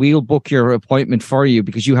to say, we'll book your appointment for you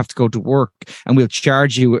because you have to go to work, and we'll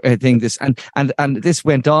charge you this. And this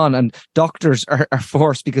went on, and doctors are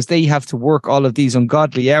forced, because they have to work all of these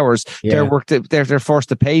ungodly hours. Yeah. They're forced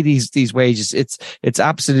to pay these wages. It's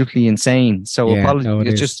absolutely insane. So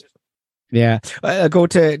apologies. I'll go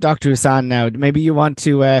to Dr. Hussain now. Maybe you want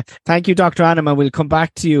to thank you, Dr. Anam, and we'll come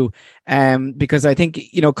back to you because I think,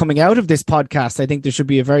 coming out of this podcast, I think there should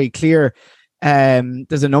be a very clear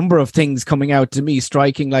there's a number of things coming out to me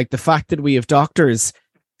striking, like the fact that we have doctors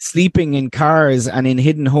sleeping in cars and in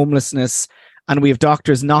hidden homelessness, and we have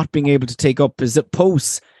doctors not being able to take up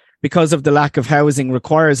posts because of the lack of housing,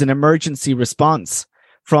 requires an emergency response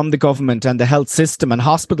from the government, and the health system and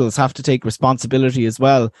hospitals have to take responsibility as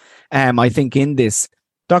well. I think in this,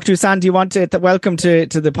 Dr. Hussain, do you want to welcome to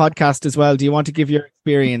the podcast as well? Do you want to give your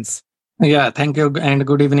experience? Yeah, thank you, and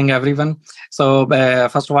good evening, everyone. So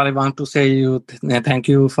first of all, I want to say thank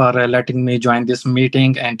you for letting me join this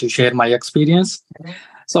meeting and to share my experience.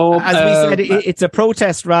 So as we said, it's a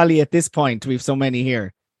protest rally at this point. We have so many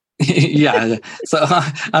here. Yeah. So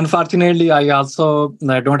unfortunately, I also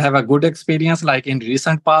don't have a good experience like in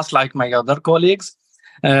recent past, like my other colleagues.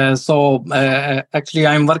 Actually,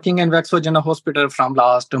 I'm working in Wexford General Hospital from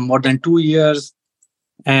last more than 2 years.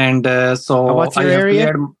 And what's your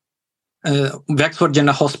area? Wexford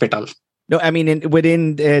General Hospital. No, I mean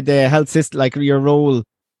within the health system, like your role.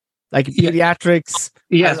 like pediatrics.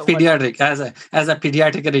 Yes, pediatric as a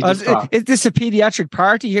pediatric registrar. Is this a pediatric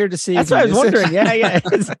party here to see? That's what I was wondering. Yeah.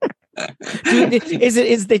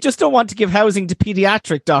 Is they just don't want to give housing to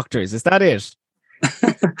pediatric doctors? Is that it?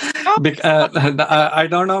 I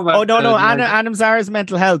don't know. But, no. Anam Zara's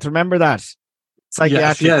mental health. Remember that.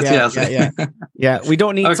 Psychiatric. Yes. Yeah. We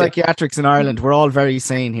don't need psychiatrics in Ireland. We're all very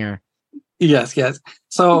sane here. Yes.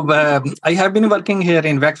 So I have been working here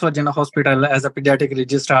in Wexford General Hospital as a pediatric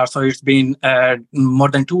registrar. So it's been more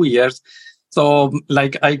than 2 years. So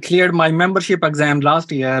like I cleared my membership exam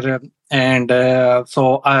last year. And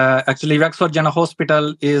actually Wexford General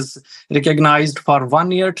Hospital is recognized for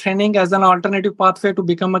 1 year training as an alternative pathway to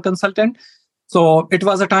become a consultant. So it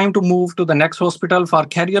was a time to move to the next hospital for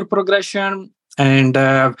career progression. And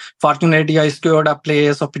fortunately, I secured a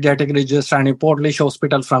place of pediatric registrar in Portlaoise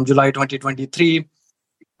Hospital from July 2023.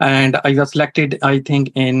 And I was selected, I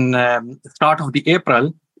think, in start of the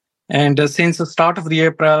April. And since the start of the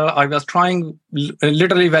April, I was trying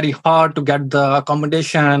literally very hard to get the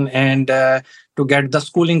accommodation and to get the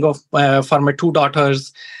schooling of for my 2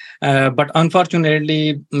 daughters. But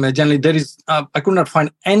unfortunately, generally there is I could not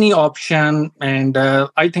find any option, and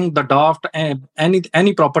I think the draft,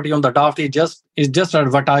 any property on the draft is just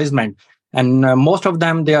advertisement, and most of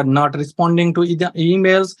them they are not responding to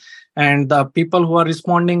emails. And the people who are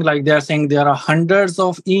responding, like they are saying there are hundreds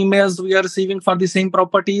of emails we are receiving for the same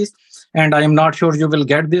properties, and I am not sure you will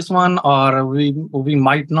get this one, or we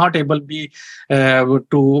might not able be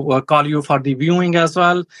to call you for the viewing as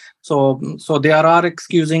well. So they are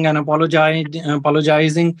excusing and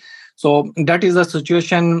apologizing. So that is the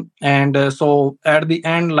situation. And so at the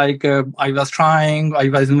end, like I was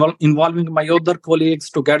involving my other colleagues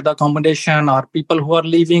to get the accommodation, or people who are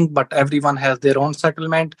leaving, but everyone has their own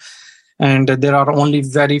settlement. And there are only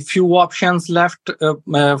very few options left for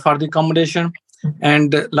the accommodation.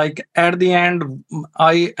 And like at the end,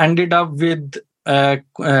 I ended up with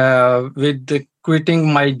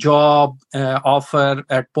quitting my job offer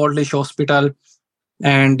at Portlaoise Hospital.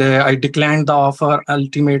 And I declined the offer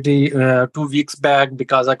ultimately 2 weeks back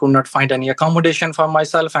because I could not find any accommodation for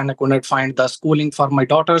myself, and I could not find the schooling for my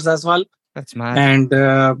daughters as well. That's mad. And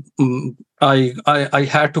I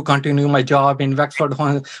had to continue my job in Wexford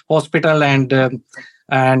Hospital,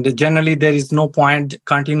 and generally there is no point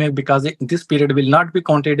continuing because this period will not be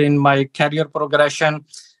counted in my career progression,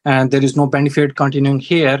 and there is no benefit continuing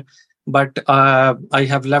here. But I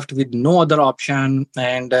have left with no other option,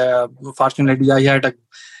 and fortunately I had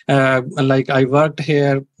I worked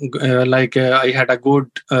here, I had a good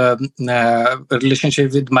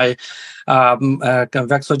relationship with my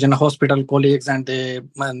Wexford General Hospital colleagues, and they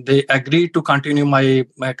agreed to continue my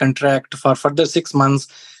contract for further 6 months.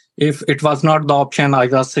 If it was not the option, I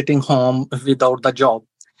was sitting home without the job.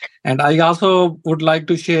 And I also would like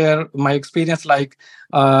to share my experience. Like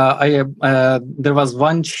there was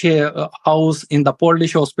one house in the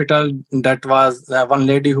Portlaoise Hospital that was one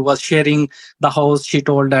lady who was sharing the house. She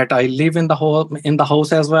told that I live in the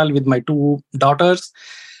house as well with my 2 daughters,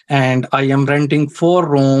 and I am renting 4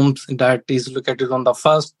 rooms that is located on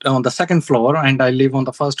the second floor, and I live on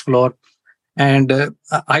the first floor. And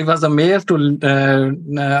I was amazed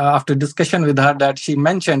after discussion with her that she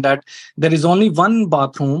mentioned that there is only 1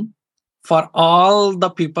 bathroom for all the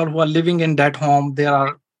people who are living in that home. There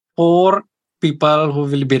are 4 people who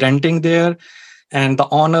will be renting there, and the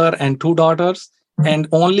owner and 2 daughters, and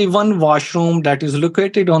only 1 washroom that is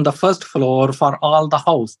located on the first floor for all the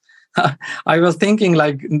house. I was thinking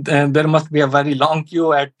like there must be a very long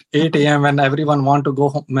queue at 8 a.m. when everyone want to go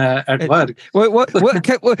home at work.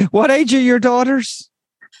 What age are your daughters?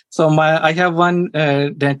 So I have one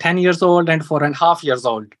 10 years old and 4.5 years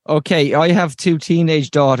old. Okay, I have 2 teenage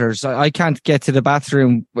daughters. I can't get to the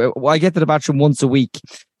bathroom. I get to the bathroom once a week.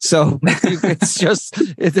 So it's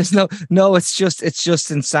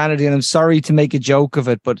just insanity. And I'm sorry to make a joke of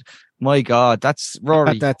it, but my God, that's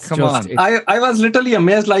Rory. Come on. I was literally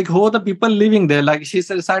amazed, like who are the people living there? Like she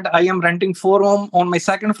said, I am renting 4 rooms on my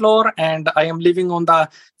second floor, and I am living on the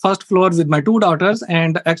first floor with my 2 daughters.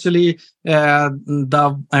 And actually,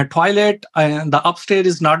 the toilet, the upstairs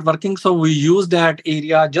is not working, so we use that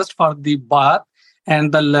area just for the bath.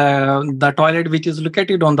 And the toilet, which is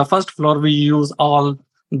located on the first floor, we use all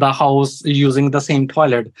the house using the same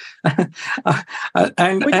toilet.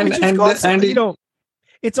 and you know,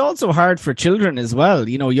 it's also hard for children as well.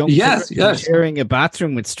 You know, young children sharing a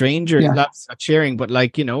bathroom with strangers. Yeah. That's not sharing, but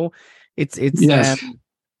like, you know, it's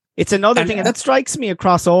another thing, and that strikes me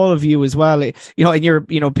across all of you as well. You know, in your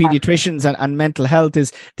pediatricians and mental health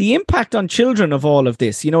is the impact on children of all of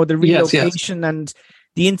this. You know, the relocation and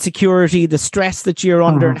the insecurity, the stress that you're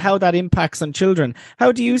under, and how that impacts on children.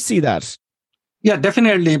 How do you see that? Yeah,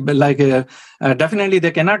 definitely. Definitely, they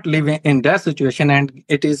cannot live in that situation, and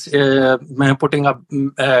it is putting up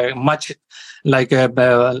much like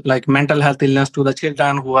mental health illness to the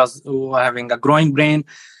children who are having a growing brain,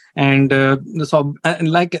 and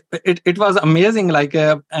it was amazing.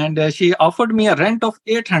 And she offered me a rent of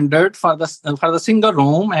 800 for the single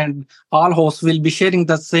room, and all hosts will be sharing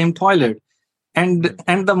the same toilet. And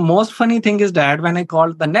the most funny thing is that when I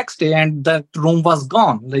called the next day and that room was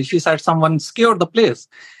gone, like she said, someone secured the place,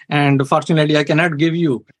 and fortunately I cannot give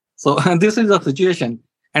you. So this is the situation.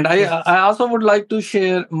 And I also would like to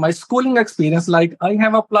share my schooling experience. Like I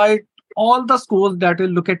have applied all the schools that are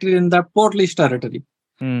located in the Portlaoise territory,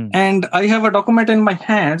 and I have a document in my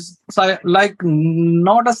hands. So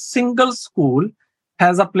not a single school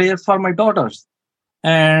has a place for my daughters.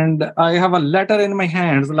 And I have a letter in my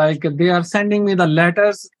hands, like they are sending me the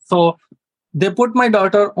letters. So they put my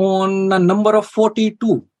daughter on a number of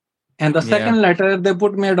 42. And the second letter, they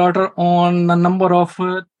put my daughter on a number of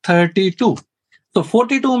 32. So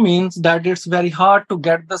 42 means that it's very hard to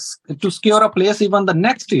get to secure a place even the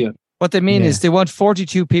next year. What they mean is they want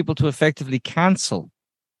 42 people to effectively cancel.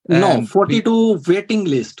 No, 42 waiting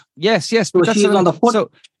list. Yes. So But she's on the 40. So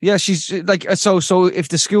yeah, she's like so. If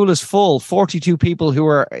the school is full, 42 people who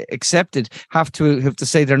are accepted have to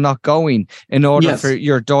say they're not going in order for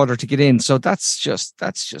your daughter to get in. So that's just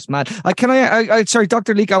mad. Sorry,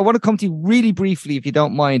 Dr. Leek, I want to come to you really briefly, if you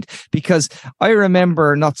don't mind, because I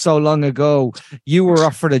remember not so long ago you were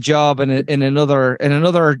offered a job in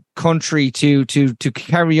another country to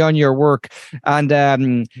carry on your work,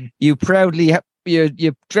 and you proudly.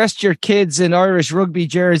 You dressed your kids in Irish rugby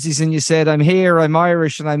jerseys and you said, "I'm here, I'm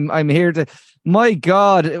Irish, and I'm here to." My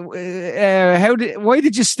God, why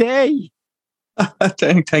did you stay?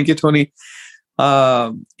 Thank you, Tony.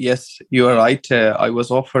 Yes, you are right. I was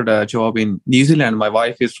offered a job in New Zealand. My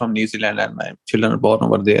wife is from New Zealand, and my children are born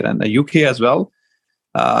over there, and the UK as well.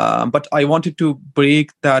 But I wanted to break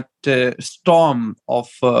that storm of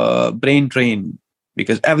brain drain,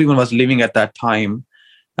 because everyone was leaving at that time.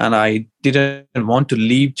 And I didn't want to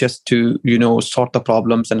leave just to, sort the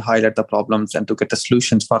problems and highlight the problems and to get the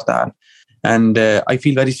solutions for that. And I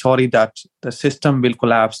feel very sorry that the system will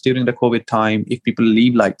collapse during the COVID time if people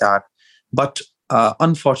leave like that. But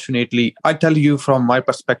unfortunately, I tell you from my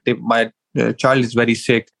perspective, my child is very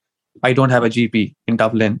sick. I don't have a GP in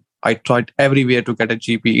Dublin. I tried everywhere to get a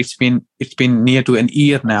GP. It's been near to an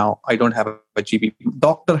year now. I don't have a GP.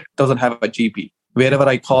 Doctor doesn't have a GP. Wherever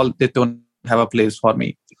I call, they don't have a place for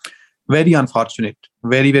me. Very unfortunate,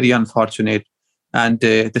 very, very unfortunate. And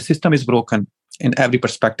the system is broken in every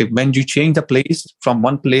perspective. When you change the place from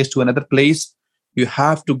one place to another place, you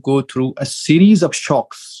have to go through a series of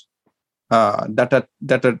shocks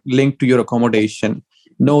that are linked to your accommodation.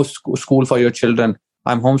 No school for your children.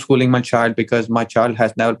 I'm homeschooling my child because my child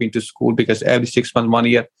has never been to school, because every 6 months, 1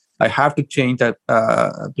 year, I have to change that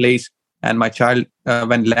place. And my child,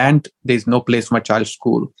 when land, there's no place for my child's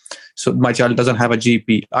school. So my child doesn't have a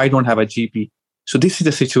GP. I don't have a GP. So this is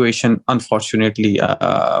the situation, unfortunately,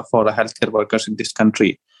 for the healthcare workers in this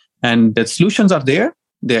country. And the solutions are there.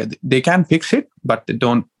 They can fix it, but they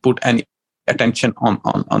don't put any attention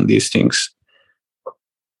on these things.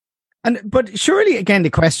 But surely, again,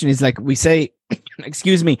 the question is, like we say,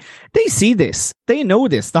 excuse me, they see this. They know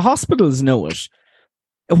this. The hospitals know it.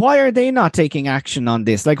 Why are they not taking action on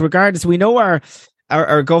this? Like, regardless, we know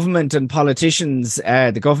our government and politicians,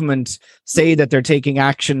 the government say that they're taking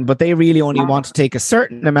action, but they really only want to take a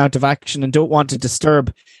certain amount of action and don't want to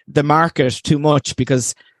disturb the market too much,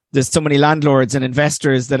 because there's so many landlords and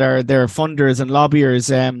investors that are their funders and lobbyers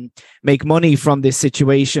make money from this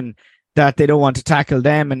situation that they don't want to tackle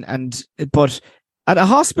them. But at a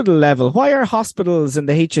hospital level, why are hospitals and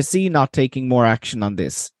the HSE not taking more action on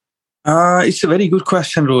this? It's a very good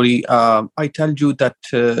question, Rory. I tell you that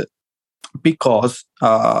because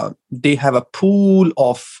they have a pool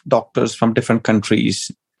of doctors from different countries.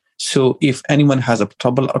 So if anyone has a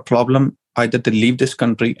problem, either they leave this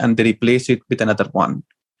country and they replace it with another one.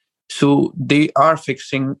 So they are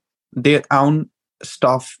fixing their own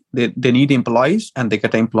stuff. They need employees, and they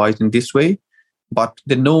get employees in this way. But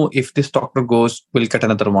they know if this doctor goes, we'll get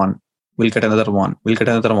another one. We'll get another one. We'll get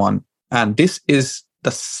another one. And this is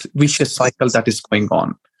the vicious cycle that is going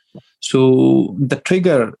on. So the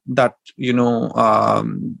trigger that,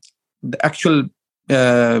 the actual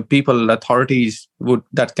people, authorities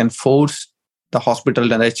that can force the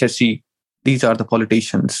hospital and HSE, these are the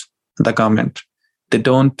politicians, the government. They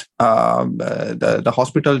don't, the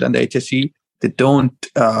hospital and the HSE, they don't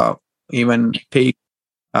even take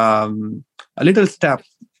a little step,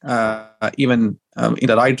 even in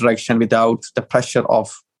the right direction without the pressure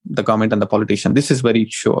of the government and the politician. This is very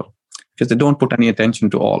sure, because they don't put any attention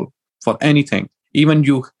to all for anything. Even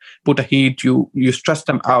you put a heat, you stress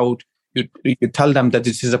them out, you tell them that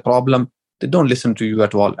this is a problem. They don't listen to you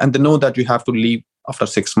at all, and they know that you have to leave after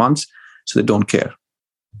 6 months, so they don't care.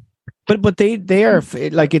 But they are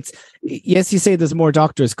like, it's, yes, you say there's more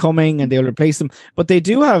doctors coming and they'll replace them, but they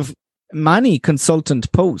do have many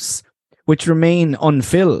consultant posts which remain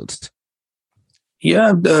unfilled.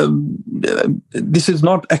 Yeah, this is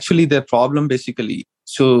not actually their problem, basically.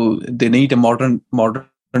 So they need a modern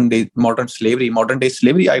day slavery,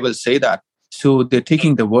 I will say that. So they're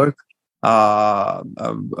taking the work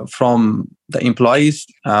from the employees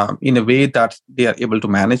in a way that they are able to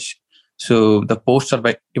manage. So the posts are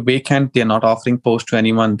vacant. They're not offering posts to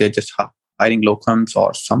anyone. They're just hiring locums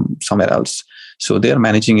or somewhere else. So they're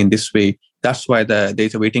managing in this way. That's why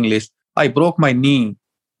there's a waiting list. I broke my knee,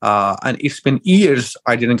 and it's been years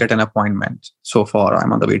I didn't get an appointment. So far,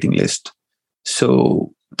 I'm on the waiting list.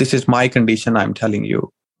 So this is my condition, I'm telling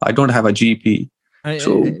you. I don't have a GP.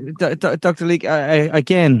 So, Dr. Leek,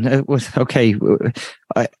 again, okay.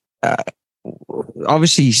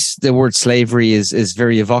 Obviously, the word slavery is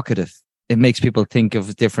very evocative. It makes people think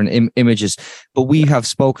of different images. But we have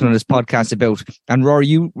spoken on this podcast about, and Rory,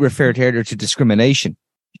 you referred earlier to discrimination.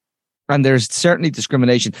 And there's certainly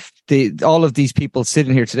discrimination. All of these people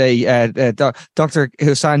sitting here today, Dr.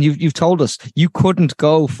 Hussain, you've told us you couldn't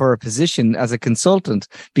go for a position as a consultant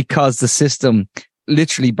because the system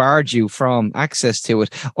literally barred you from access to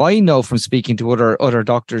it. I know from speaking to other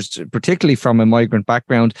doctors, particularly from a migrant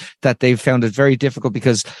background, that they've found it very difficult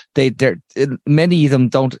because many of them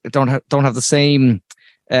don't have the same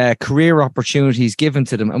career opportunities given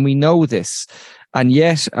to them, and we know this. And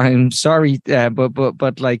yet, I'm sorry,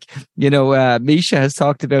 but like, you know, Misha has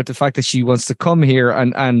talked about the fact that she wants to come here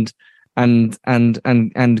and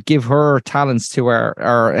give her talents to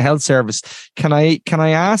our health service. Can I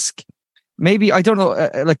ask? Maybe, I don't know.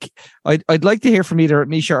 I'd like to hear from either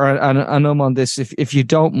Misha or Anum on this, if you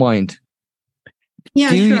don't mind. Yeah,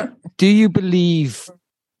 sure. Do you believe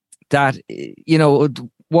that, you know,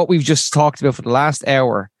 what we've just talked about for the last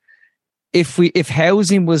hour? If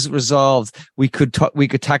housing was resolved, we could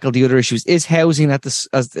tackle the other issues. Is housing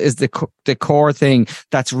is the core thing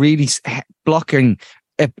that's really blocking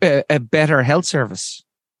a better health service?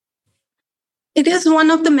 It is one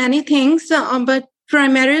of the many things, but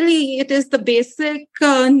primarily it is the basic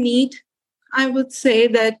need, I would say,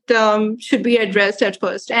 that should be addressed at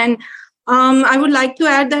first. And I would like to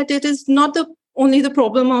add that it is not only the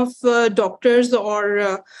problem of doctors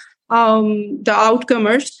or the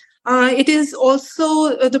outcomers. It is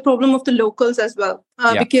also the problem of the locals as well,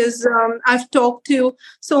 because I've talked to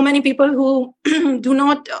so many people who do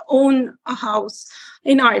not own a house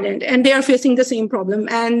in Ireland, and they are facing the same problem.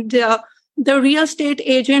 And the real estate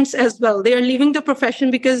agents as well, they are leaving the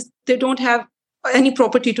profession because they don't have any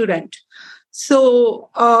property to rent. So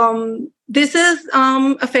this is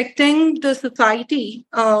affecting the society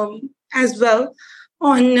as well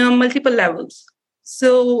on multiple levels.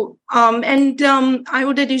 So, I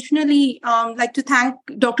would additionally like to thank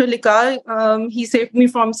Dr. Likar. He saved me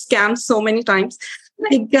from scams so many times.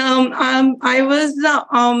 I was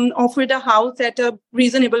offered a house at a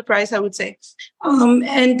reasonable price, I would say.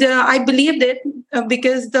 I believed it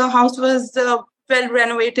because the house was well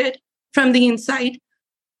renovated from the inside.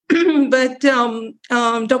 But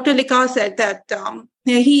Dr. Likar said that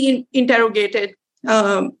he interrogated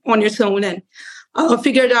on its own and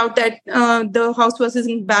figured out that the house was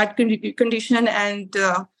in bad condition and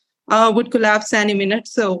would collapse any minute.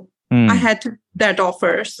 So I had to that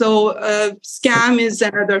offer. So scam is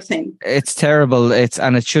another thing. It's terrible. It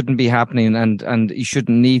shouldn't be happening, and you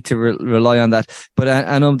shouldn't need to rely on that. But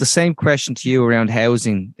the same question to you around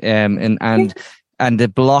housing and the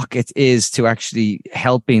block it is to actually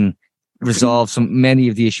helping resolve many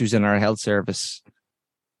of the issues in our health service.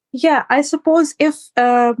 Yeah, I suppose if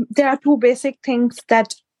there are two basic things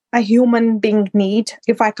that a human being need,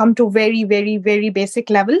 if I come to very, very, very basic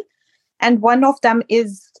level, and one of them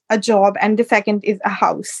is a job and the second is a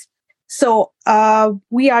house. So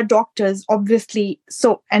we are doctors, obviously.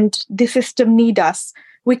 So, and the system need us.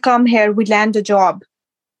 We come here, we land a job.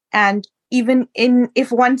 And even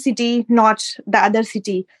if one city, not the other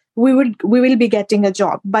city, we will be getting a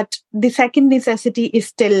job. But the second necessity is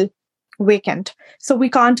still vacant, so we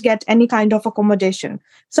can't get any kind of accommodation.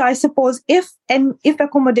 So I suppose if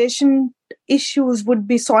accommodation issues would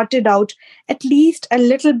be sorted out at least a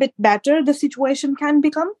little bit better, the situation can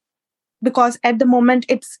become, because at the moment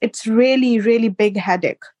it's really, really big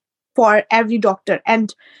headache. for every doctor.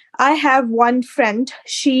 And I have one friend,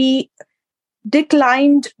 she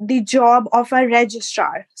declined the job of a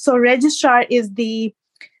registrar. So registrar is the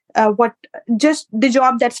just the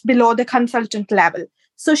job that's below the consultant level.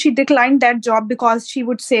 So she declined that job because she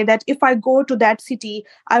would say that if I go to that city,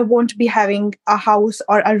 I won't be having a house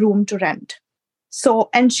or a room to rent. So,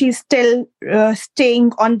 and she's still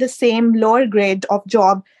staying on the same lower grade of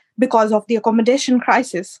job because of the accommodation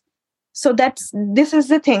crisis. So this is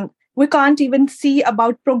the thing. We can't even see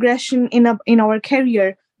about progression in our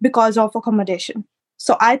career because of accommodation.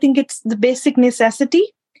 So I think it's the basic necessity.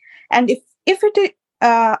 And if it,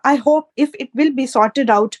 I hope if it will be sorted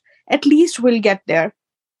out, at least we'll get there.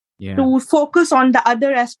 Yeah. To focus on the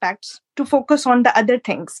other aspects, to focus on the other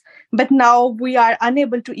things. But now we are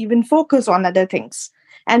unable to even focus on other things.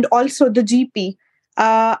 And also the GP.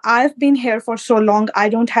 I've been here for so long, I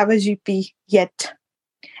don't have a GP yet.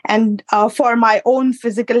 And for my own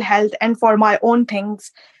physical health and for my own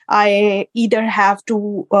things, I either have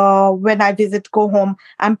to, when I go home,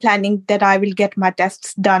 I'm planning that I will get my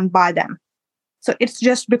tests done by them. So it's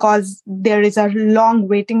just because there is a long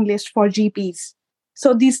waiting list for GPs.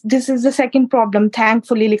 So this is the second problem.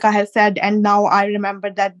 Thankfully, Lika has said, and now I remember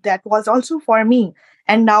that was also for me.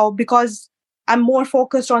 And now because I'm more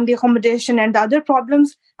focused on the accommodation and the other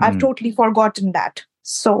problems, I've totally forgotten that.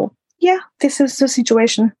 So yeah, this is the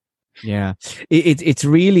situation. Yeah, it's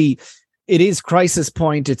really, it is crisis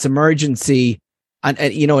point. It's emergency. And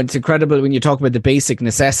it's incredible when you talk about the basic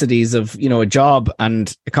necessities of, a job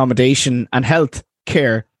and accommodation and health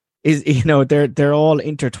care is, they're all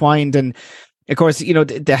intertwined. And of course,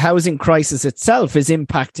 the housing crisis itself is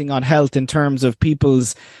impacting on health in terms of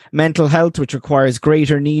people's mental health, which requires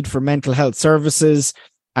greater need for mental health services,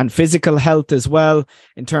 and physical health as well,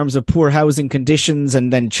 in terms of poor housing conditions,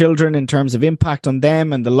 and then children in terms of impact on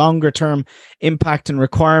them and the longer term impact and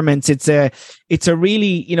requirements. It's a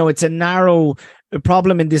really, it's a narrow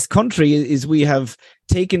problem in this country is we have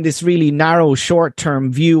taken this really narrow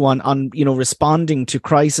short-term view on responding to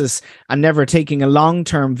crisis and never taking a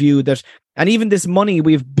long-term view that, and even this money,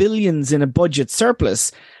 we have billions in a budget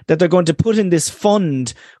surplus that they're going to put in this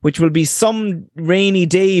fund, which will be some rainy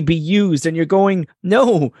day be used. And you're going,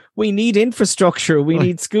 no, we need infrastructure. We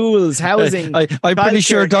need schools, housing. I'm pretty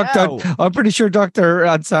sure Dr.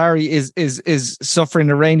 Ansari is suffering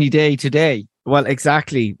a rainy day today. Well,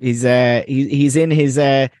 exactly. He's in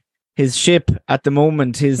his ship at the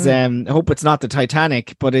moment. I hope it's not the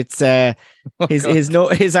Titanic, but it's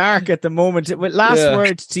his ark at the moment. Last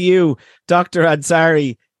word to you, Dr.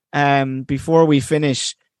 Ansari, before we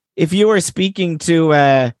finish. If you were speaking to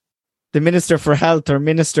the Minister for Health or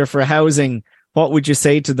Minister for Housing, what would you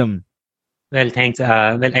say to them? Well, thanks.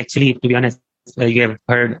 Actually, to be honest, you have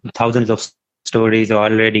heard thousands of stories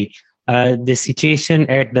already. The situation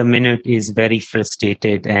at the minute is very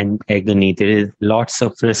frustrated and agony. There is lots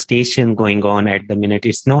of frustration going on at the minute.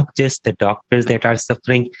 It's not just the doctors that are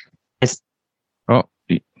suffering. It's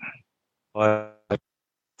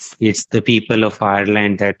the people of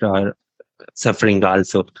Ireland that are suffering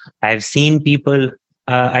also. I've seen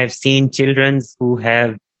children who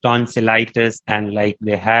have tonsillitis and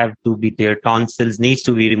they have to be, their tonsils needs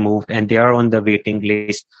to be removed and they are on the waiting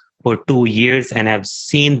list for 2 years, and I've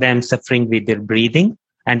seen them suffering with their breathing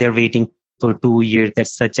and they're waiting for 2 years.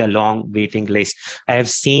 That's such a long waiting list. I have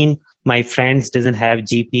seen my friends doesn't have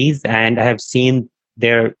GPs, and I have seen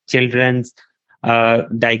their children's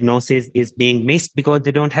diagnosis is being missed because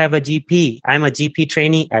they don't have a GP. I'm a GP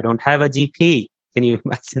trainee. I don't have a GP. Can you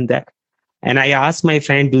imagine that? And I asked my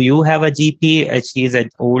friend, do you have a GP? She's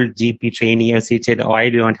an old GP trainee. And she said, oh,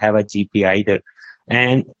 I don't have a GP either.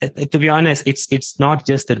 And to be honest, it's not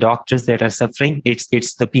just the doctors that are suffering.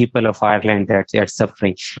 It's the people of Ireland that are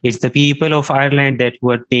suffering. It's the people of Ireland that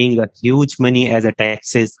were paying a huge money as a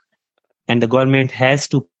taxes. And the government has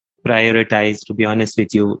to prioritize, to be honest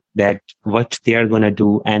with you, that what they are going to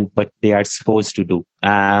do and what they are supposed to do.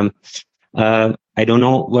 I don't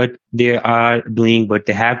know what they are doing, but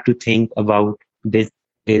they have to think about this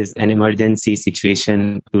is an emergency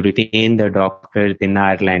situation to retain the doctors in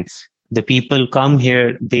Ireland. The people come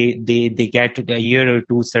here, they get a year or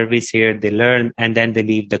two service here, they learn, and then they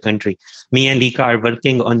leave the country. Me and Lika are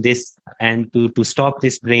working on this and to stop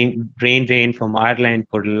this brain drain from Ireland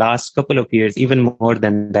for the last couple of years, even more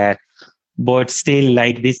than that. But still,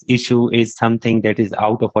 this issue is something that is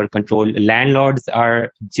out of our control. Landlords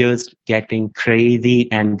are just getting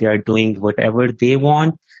crazy and they are doing whatever they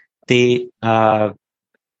want.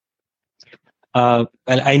 well,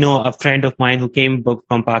 I know a friend of mine who came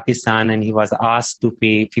from Pakistan, and he was asked to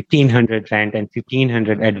pay 1,500 rent and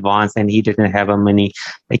 1,500 advance, and he didn't have a money.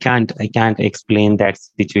 I can't explain that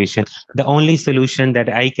situation. The only solution that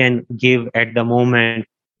I can give at the moment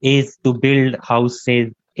is to build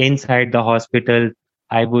houses inside the hospital.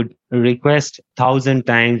 I would request 1,000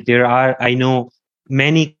 times. I know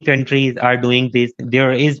many countries are doing this.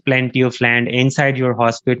 There is plenty of land inside your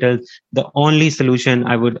hospital. The only solution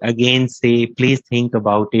I would again say, please think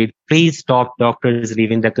about it. Please stop doctors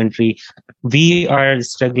leaving the country. We are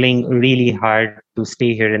struggling really hard to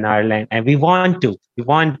stay here in Ireland, and we want to.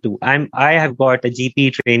 I have got a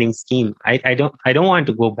GP training scheme. I don't want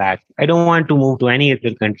to go back. I don't want to move to any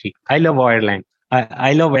other country. I love Ireland.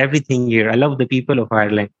 I love everything here. I love the people of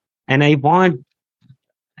Ireland, and I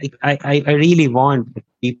really want the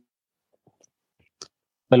people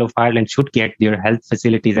of Ireland should get their health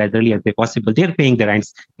facilities as early as possible. They're paying the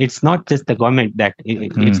rents. It's not just the government that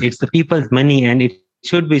it's the people's money, and it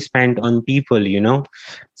should be spent on people,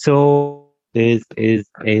 So I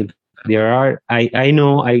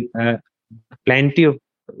know plenty of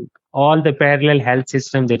all the parallel health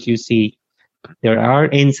systems that you see. There are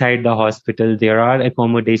inside the hospital. There are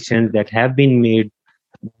accommodations that have been made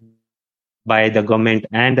by the government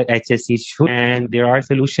and the HSE, and there are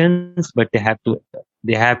solutions, but they have to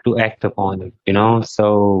act upon it.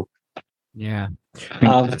 So yeah,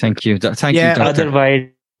 thank you, Doctor. Otherwise,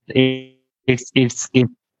 it's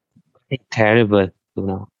terrible,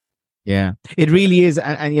 Yeah, it really is,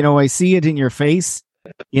 and I see it in your face,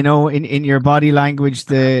 in your body language,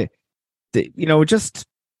 the just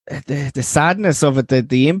the sadness of it,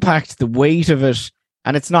 the impact, the weight of it,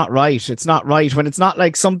 and it's not right. It's not right when it's not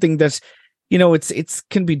like something that. It's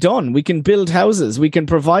can be done. We can build houses. We can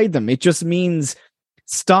provide them. It just means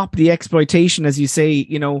stop the exploitation, as you say,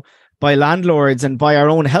 by landlords and by our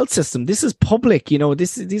own health system. This is public,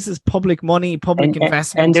 this is public money, public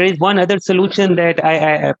investment. And there is one other solution that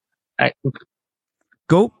I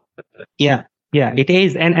go. Yeah, it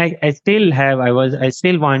is. And I still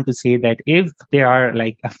want to say that if they are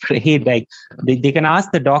like afraid, like they can ask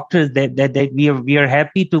the doctors that we are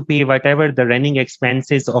happy to pay whatever the running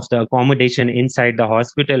expenses of the accommodation inside the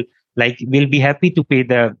hospital. Like we'll be happy to pay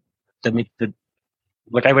the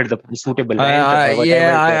whatever the suitable rent.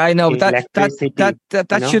 I know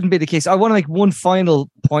that shouldn't be the case. I want to make one final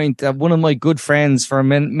point. One of my good friends for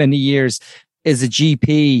many years is a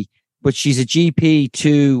GP. But she's a GP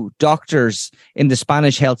to doctors in the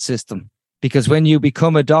Spanish health system, because when you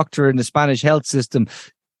become a doctor in the Spanish health system,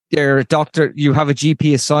 you have a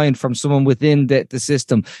GP assigned from someone within the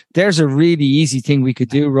system. There's a really easy thing we could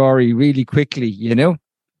do, Rory, really quickly,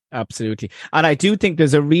 Absolutely. And I do think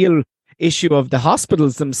there's a real issue of the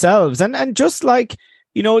hospitals themselves. And just like,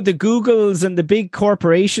 the Googles and the big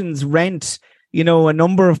corporations rent a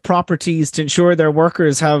number of properties to ensure their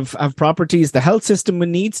workers have properties. The health system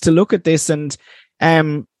needs to look at this and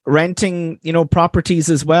renting, properties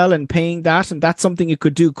as well and paying that. And that's something you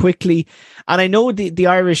could do quickly. And I know the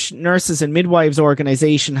Irish Nurses and Midwives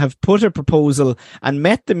Organisation have put a proposal and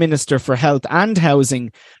met the Minister for Health and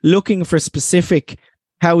Housing looking for specific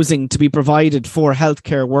housing to be provided for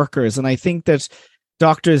healthcare workers. And I think that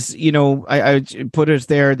doctors, I put it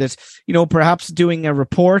there that, perhaps doing a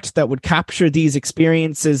report that would capture these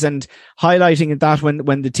experiences and highlighting that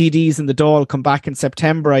when the TDs and the Dáil come back in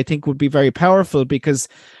September, I think would be very powerful, because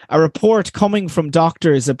a report coming from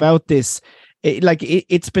doctors about this,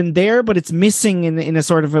 it's been there, but it's missing in a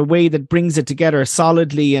sort of a way that brings it together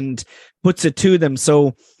solidly and puts it to them.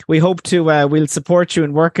 So we hope to, we'll support you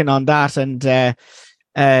in working on that and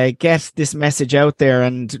get this message out there.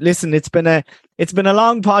 And listen, it's been a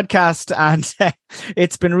long podcast, and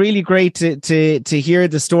it's been really great to hear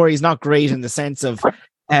the stories. Not great in the sense of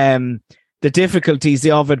the difficulties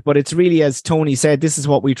of it, but it's really, as Tony said, this is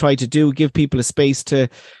what we try to do: give people a space to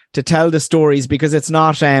tell the stories, because it's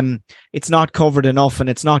not covered enough and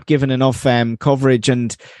it's not given enough coverage.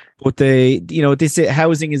 But this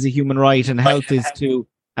housing is a human right, and health is too.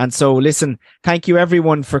 And so, listen, thank you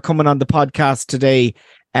everyone for coming on the podcast today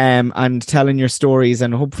and telling your stories.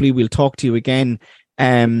 And hopefully we'll talk to you again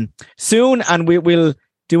soon. And we'll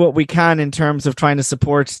do what we can in terms of trying to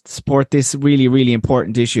support this really, really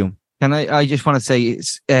important issue. And I just want to say,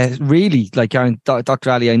 it's really, like, Dr.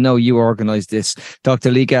 Ali, I know you organised this. Dr.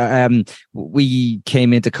 Liga, we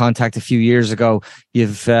came into contact a few years ago.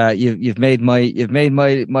 You've broadened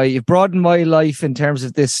my life in terms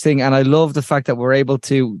of this thing, and I love the fact that we're able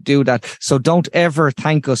to do that. So don't ever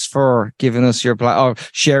thank us for giving us or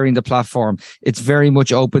sharing the platform. It's very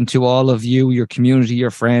much open to all of you, your community, your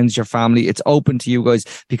friends, your family. It's open to you guys,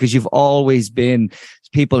 because you've always been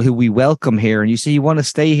people who we welcome here, and you say you want to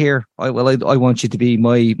stay here, I want you to be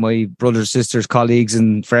my brothers, sisters, colleagues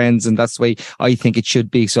and friends, and that's the way I think it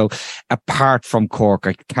should be. So apart from Cork,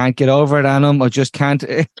 I can't get over it, Anam. I just can't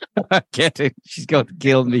get it. She's going to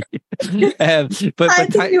kill me. But I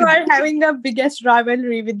think you are having the biggest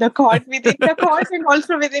rivalry with the court, within the court and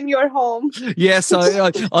also within your home. Yes,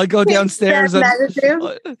 I'll go downstairs.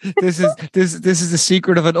 This is the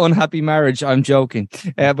secret of an unhappy marriage. I'm joking.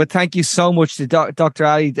 But thank you so much to Dr.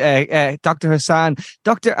 Ali, Dr. Hassan,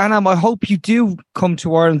 Dr. Anam. I hope you do come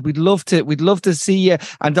to Ireland. We'd love to see you.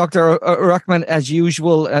 And Dr. Rahman, as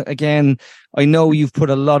usual, again, I know you've put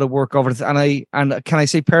a lot of work over it, and can I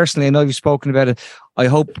say personally, I know you've spoken about it.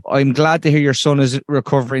 I'm glad to hear your son is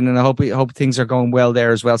recovering, and I hope things are going well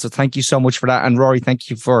there as well. So thank you so much for that. And Rory, thank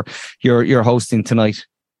you for your hosting tonight.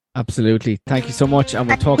 Absolutely. Thank you so much. And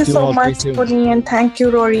we'll talk to you all very soon. Thank you so much, Tony, and thank you,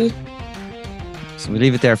 Rory. So we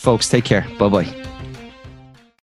leave it there, folks. Take care. Bye-bye.